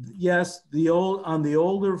yes, on the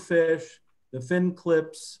older fish, the fin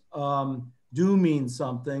clips do mean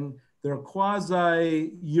something. They're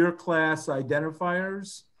quasi year class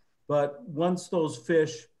identifiers, but once those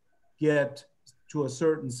fish get to a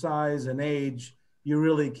certain size and age, you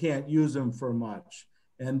really can't use them for much.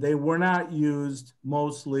 And they were not used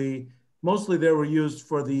mostly they were used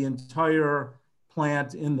for the entire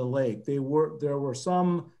plant in the lake. There were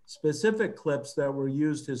some specific clips that were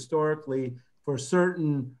used historically for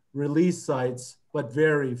certain release sites, but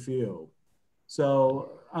very few.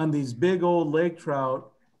 So on these big old lake trout,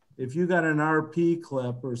 if you got an RP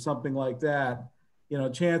clip or something like that, you know,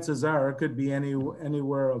 chances are it could be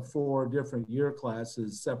anywhere of 4 different year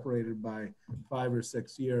classes separated by 5 or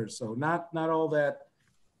 6 years. So not all that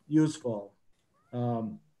useful.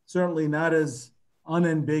 Certainly not as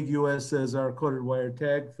unambiguous as our coated wire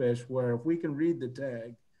tag fish, where if we can read the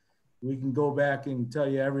tag, we can go back and tell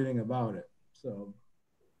you everything about it. So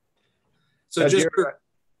just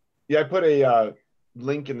I put a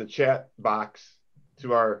link in the chat box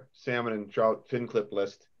to our salmon and trout fin clip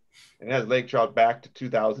list, and it has lake trout back to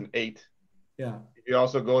 2008. Yeah. If you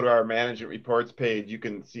also go to our management reports page, you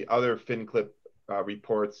can see other fin clip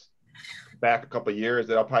reports back a couple of years.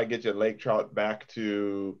 That'll probably get you lake trout back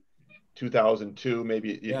to 2002,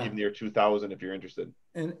 maybe even near 2000 if you're interested.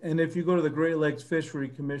 And if you go to the Great Lakes Fishery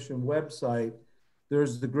Commission website,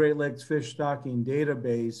 there's the Great Lakes Fish Stocking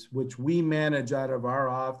Database, which we manage out of our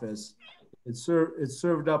office. It's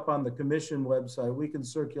served up on the commission website. We can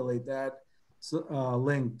circulate that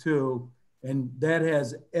link too. And that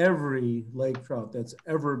has every lake trout that's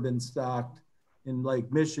ever been stocked in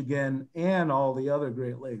Lake Michigan and all the other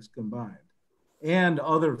Great Lakes combined, and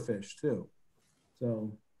other fish too.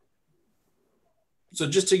 So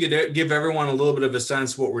just to give everyone a little bit of a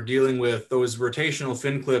sense of what we're dealing with, those rotational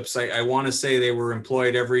fin clips, I want to say they were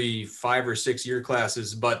employed every 5 or 6 year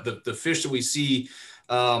classes, but the fish that we see,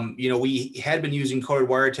 we had been using coated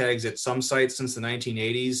wire tags at some sites since the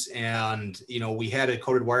 1980s. And, we had a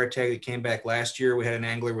coated wire tag that came back last year. We had an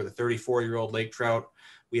angler with a 34-year-old lake trout.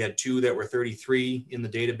 We had 2 that were 33 in the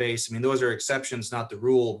database. I mean, those are exceptions, not the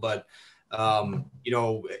rule, but,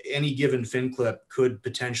 any given fin clip could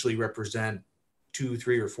potentially represent 2,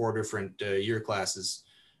 3, or 4 different year classes,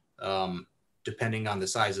 depending on the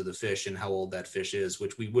size of the fish and how old that fish is,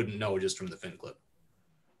 which we wouldn't know just from the fin clip.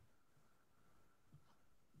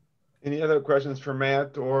 Any other questions for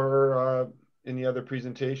Matt, or any other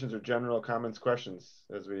presentations or general comments, questions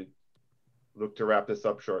as we look to wrap this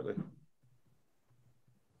up shortly?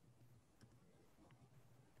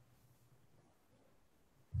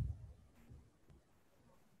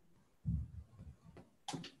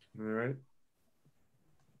 All right.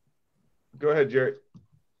 Go ahead, Jerry.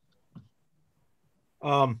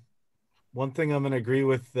 One thing I'm going to agree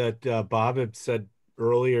with that Bob had said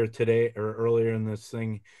earlier today, or earlier in this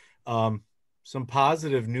thing, some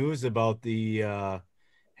positive news about the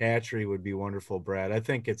hatchery would be wonderful, Brad. I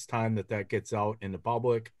think it's time that gets out in the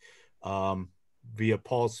public via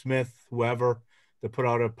Paul Smith, whoever, to put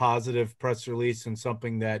out a positive press release, and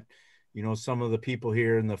something that, some of the people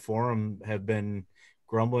here in the forum have been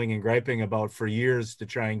grumbling and griping about for years to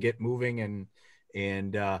try and get moving.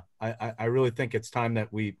 And I really think it's time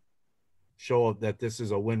that we show that this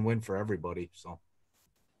is a win-win for everybody. So,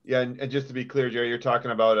 yeah, and just to be clear, Jerry, you're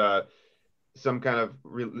talking about some kind of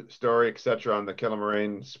story, et cetera, on the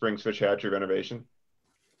Killamaraine Springs Fish Hatchery renovation?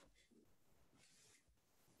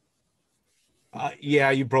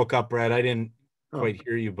 Yeah, you broke up, Brad. I didn't quite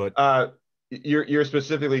hear you, but you're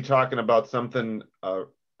specifically talking about something, a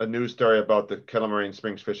news story about the Killamaraine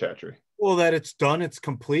Springs Fish Hatchery. well, that it's done, it's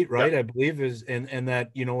complete, right? Yep. I believe is, and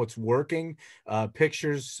that, you know, it's working.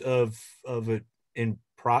 Pictures of it in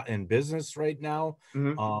business right now.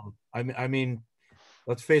 I mean,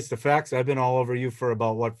 let's face the facts. I've been all over you for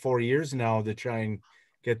about what 4 years now to try and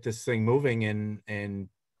get this thing moving, and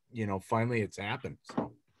you know, finally it's happened.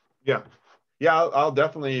 So. Yeah, I'll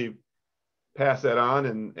definitely pass that on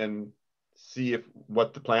and see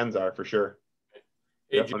what the plans are for sure.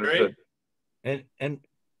 Hey, Yep, understood. And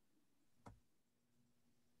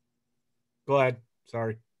go ahead.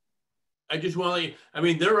 Sorry. I just want to, I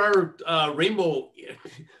mean, there are rainbow,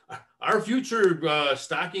 our future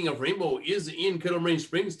stocking of rainbow is in Killamaraine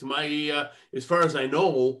Springs to my, as far as I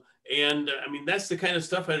know. And I mean, that's the kind of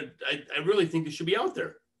stuff I really think that should be out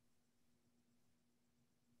there.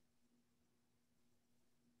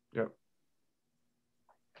 Yep.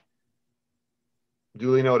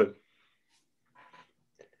 Duly noted.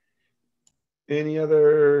 Any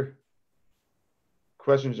other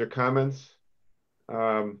questions or comments?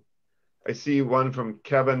 I see one from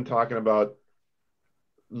Kevin talking about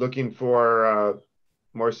looking for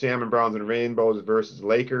more salmon browns and rainbows versus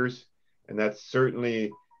Lakers. And that's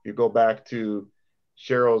certainly, you go back to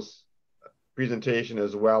Cheryl's presentation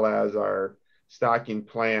as well as our stocking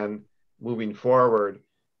plan moving forward.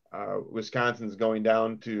 Wisconsin's going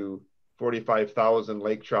down to 45,000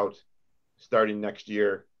 lake trout starting next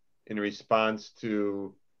year in response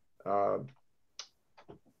to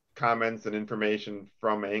comments and information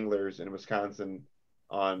from anglers in Wisconsin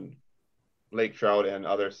on lake trout and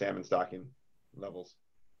other salmon stocking levels.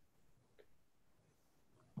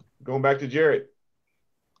 Going back to Jared.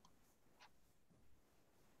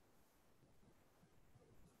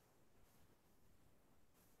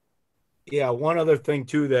 Yeah, one other thing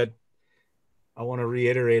too that I want to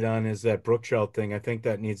reiterate on is that brook trout thing. I think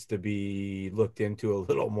that needs to be looked into a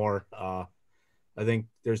little more. I think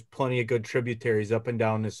there's plenty of good tributaries up and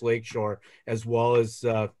down this lakeshore, as well as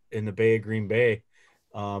in the Bay of Green Bay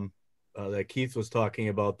that Keith was talking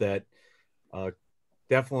about, that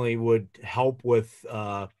definitely would help with,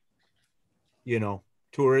 you know,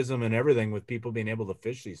 tourism and everything, with people being able to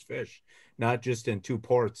fish these fish, not just in two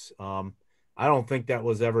ports. I don't think that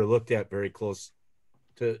was ever looked at very close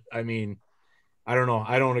to, I mean, I don't know.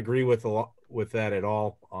 I don't agree with that at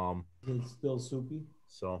all. It's still soupy.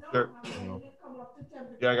 So, sure. You know.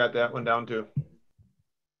 Yeah, I got that one down too.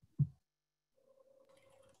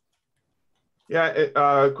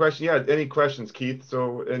 Yeah, question. Yeah, any questions, Keith?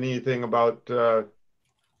 So anything about,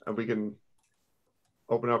 we can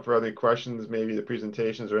open up for other questions, maybe the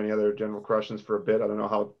presentations or any other general questions for a bit. I don't know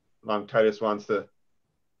how long Titus wants to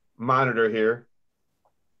monitor here.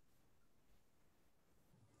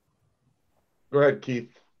 Go ahead, Keith.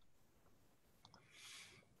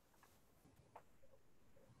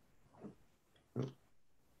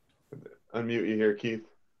 Unmute you here, Keith.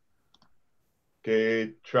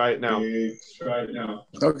 Okay, try it now.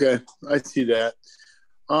 Okay, I see that.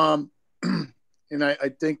 And I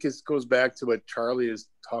think this goes back to what Charlie has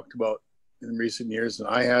talked about in recent years, and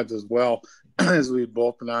I have as well, as we've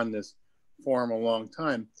both been on this forum a long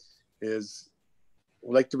time, is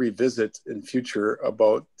we'd like to revisit in future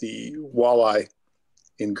about the walleye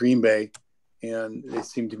in Green Bay, and they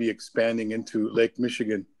seem to be expanding into Lake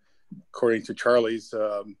Michigan, according to Charlie's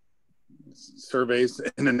surveys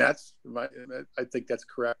in the nets. I think that's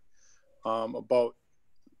correct. About,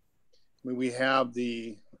 I mean, we have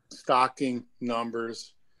the stocking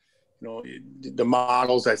numbers, you know, the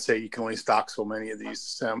models that say you can only stock so many of these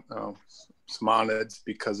salmonids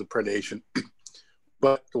because of predation,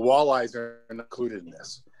 but the walleyes are included in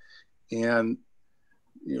this. And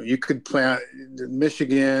you know, you could plant,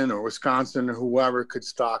 Michigan or Wisconsin or whoever could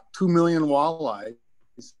stock 2 million walleyes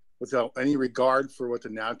without any regard for what the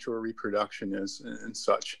natural reproduction is and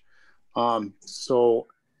such. So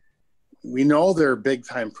we know they're big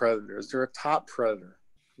time predators. They're a top predator.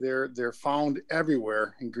 They're found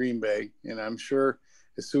everywhere in Green Bay. And I'm sure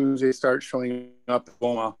as soon as they start showing up at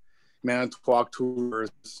Boma, Manitowoc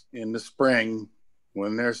tours in the spring,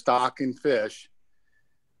 when they're stocking fish,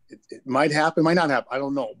 it might happen, might not happen. I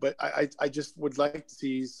don't know. But I just would like to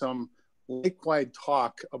see some lake-wide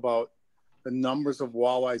talk about the numbers of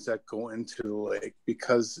walleyes that go into the lake,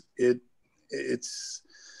 because it's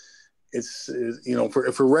you know,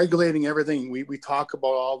 if we're regulating everything, we talk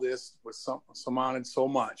about all this with salmonids so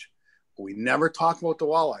much. We never talk about the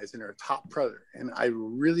walleyes and their top predator. And I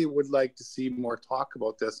really would like to see more talk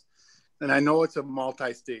about this. And I know it's a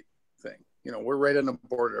multi-state thing. You know, we're right on the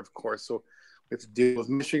border, of course. So we have to deal with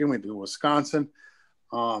Michigan, we do Wisconsin.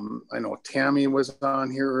 I know Tammy was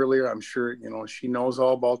on here earlier. I'm sure, you know, she knows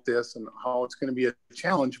all about this and how it's going to be a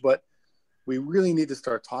challenge, but we really need to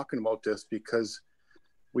start talking about this because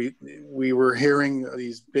we were hearing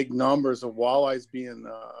these big numbers of walleyes being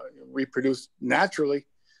reproduced naturally,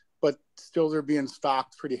 but still they're being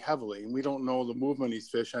stocked pretty heavily. And we don't know the movement of these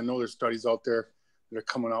fish. I know there's studies out there that are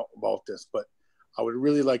coming out about this, but I would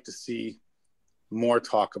really like to see more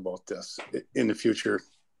talk about this in the future.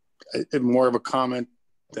 More of a comment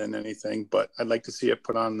than anything, but I'd like to see it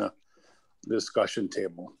put on the discussion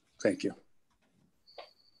table. Thank you.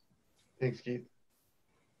 Thanks, Keith.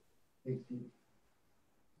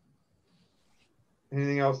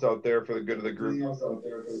 Anything else out there for the good of the group?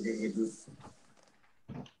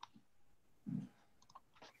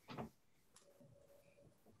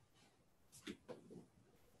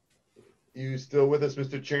 You still with us,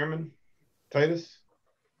 Mr. Chairman? Titus?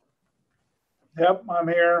 Yep, I'm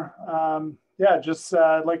here. Yeah, just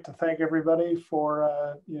I'd like to thank everybody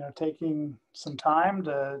for you know, taking some time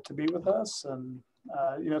to be with us, and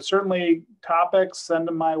you know, certainly topics, send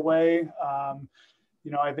them my way. You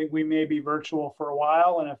know, I think we may be virtual for a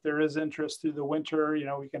while, and if there is interest through the winter, you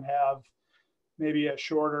know, we can have maybe a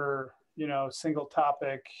shorter, you know, single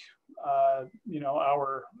topic, you know,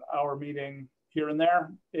 hour meeting here and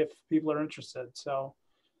there if people are interested. So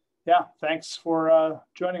yeah, thanks for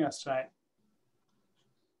joining us tonight.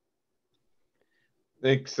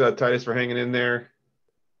 Thanks, Titus, for hanging in there,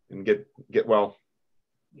 and get well.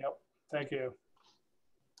 Yep. Thank you.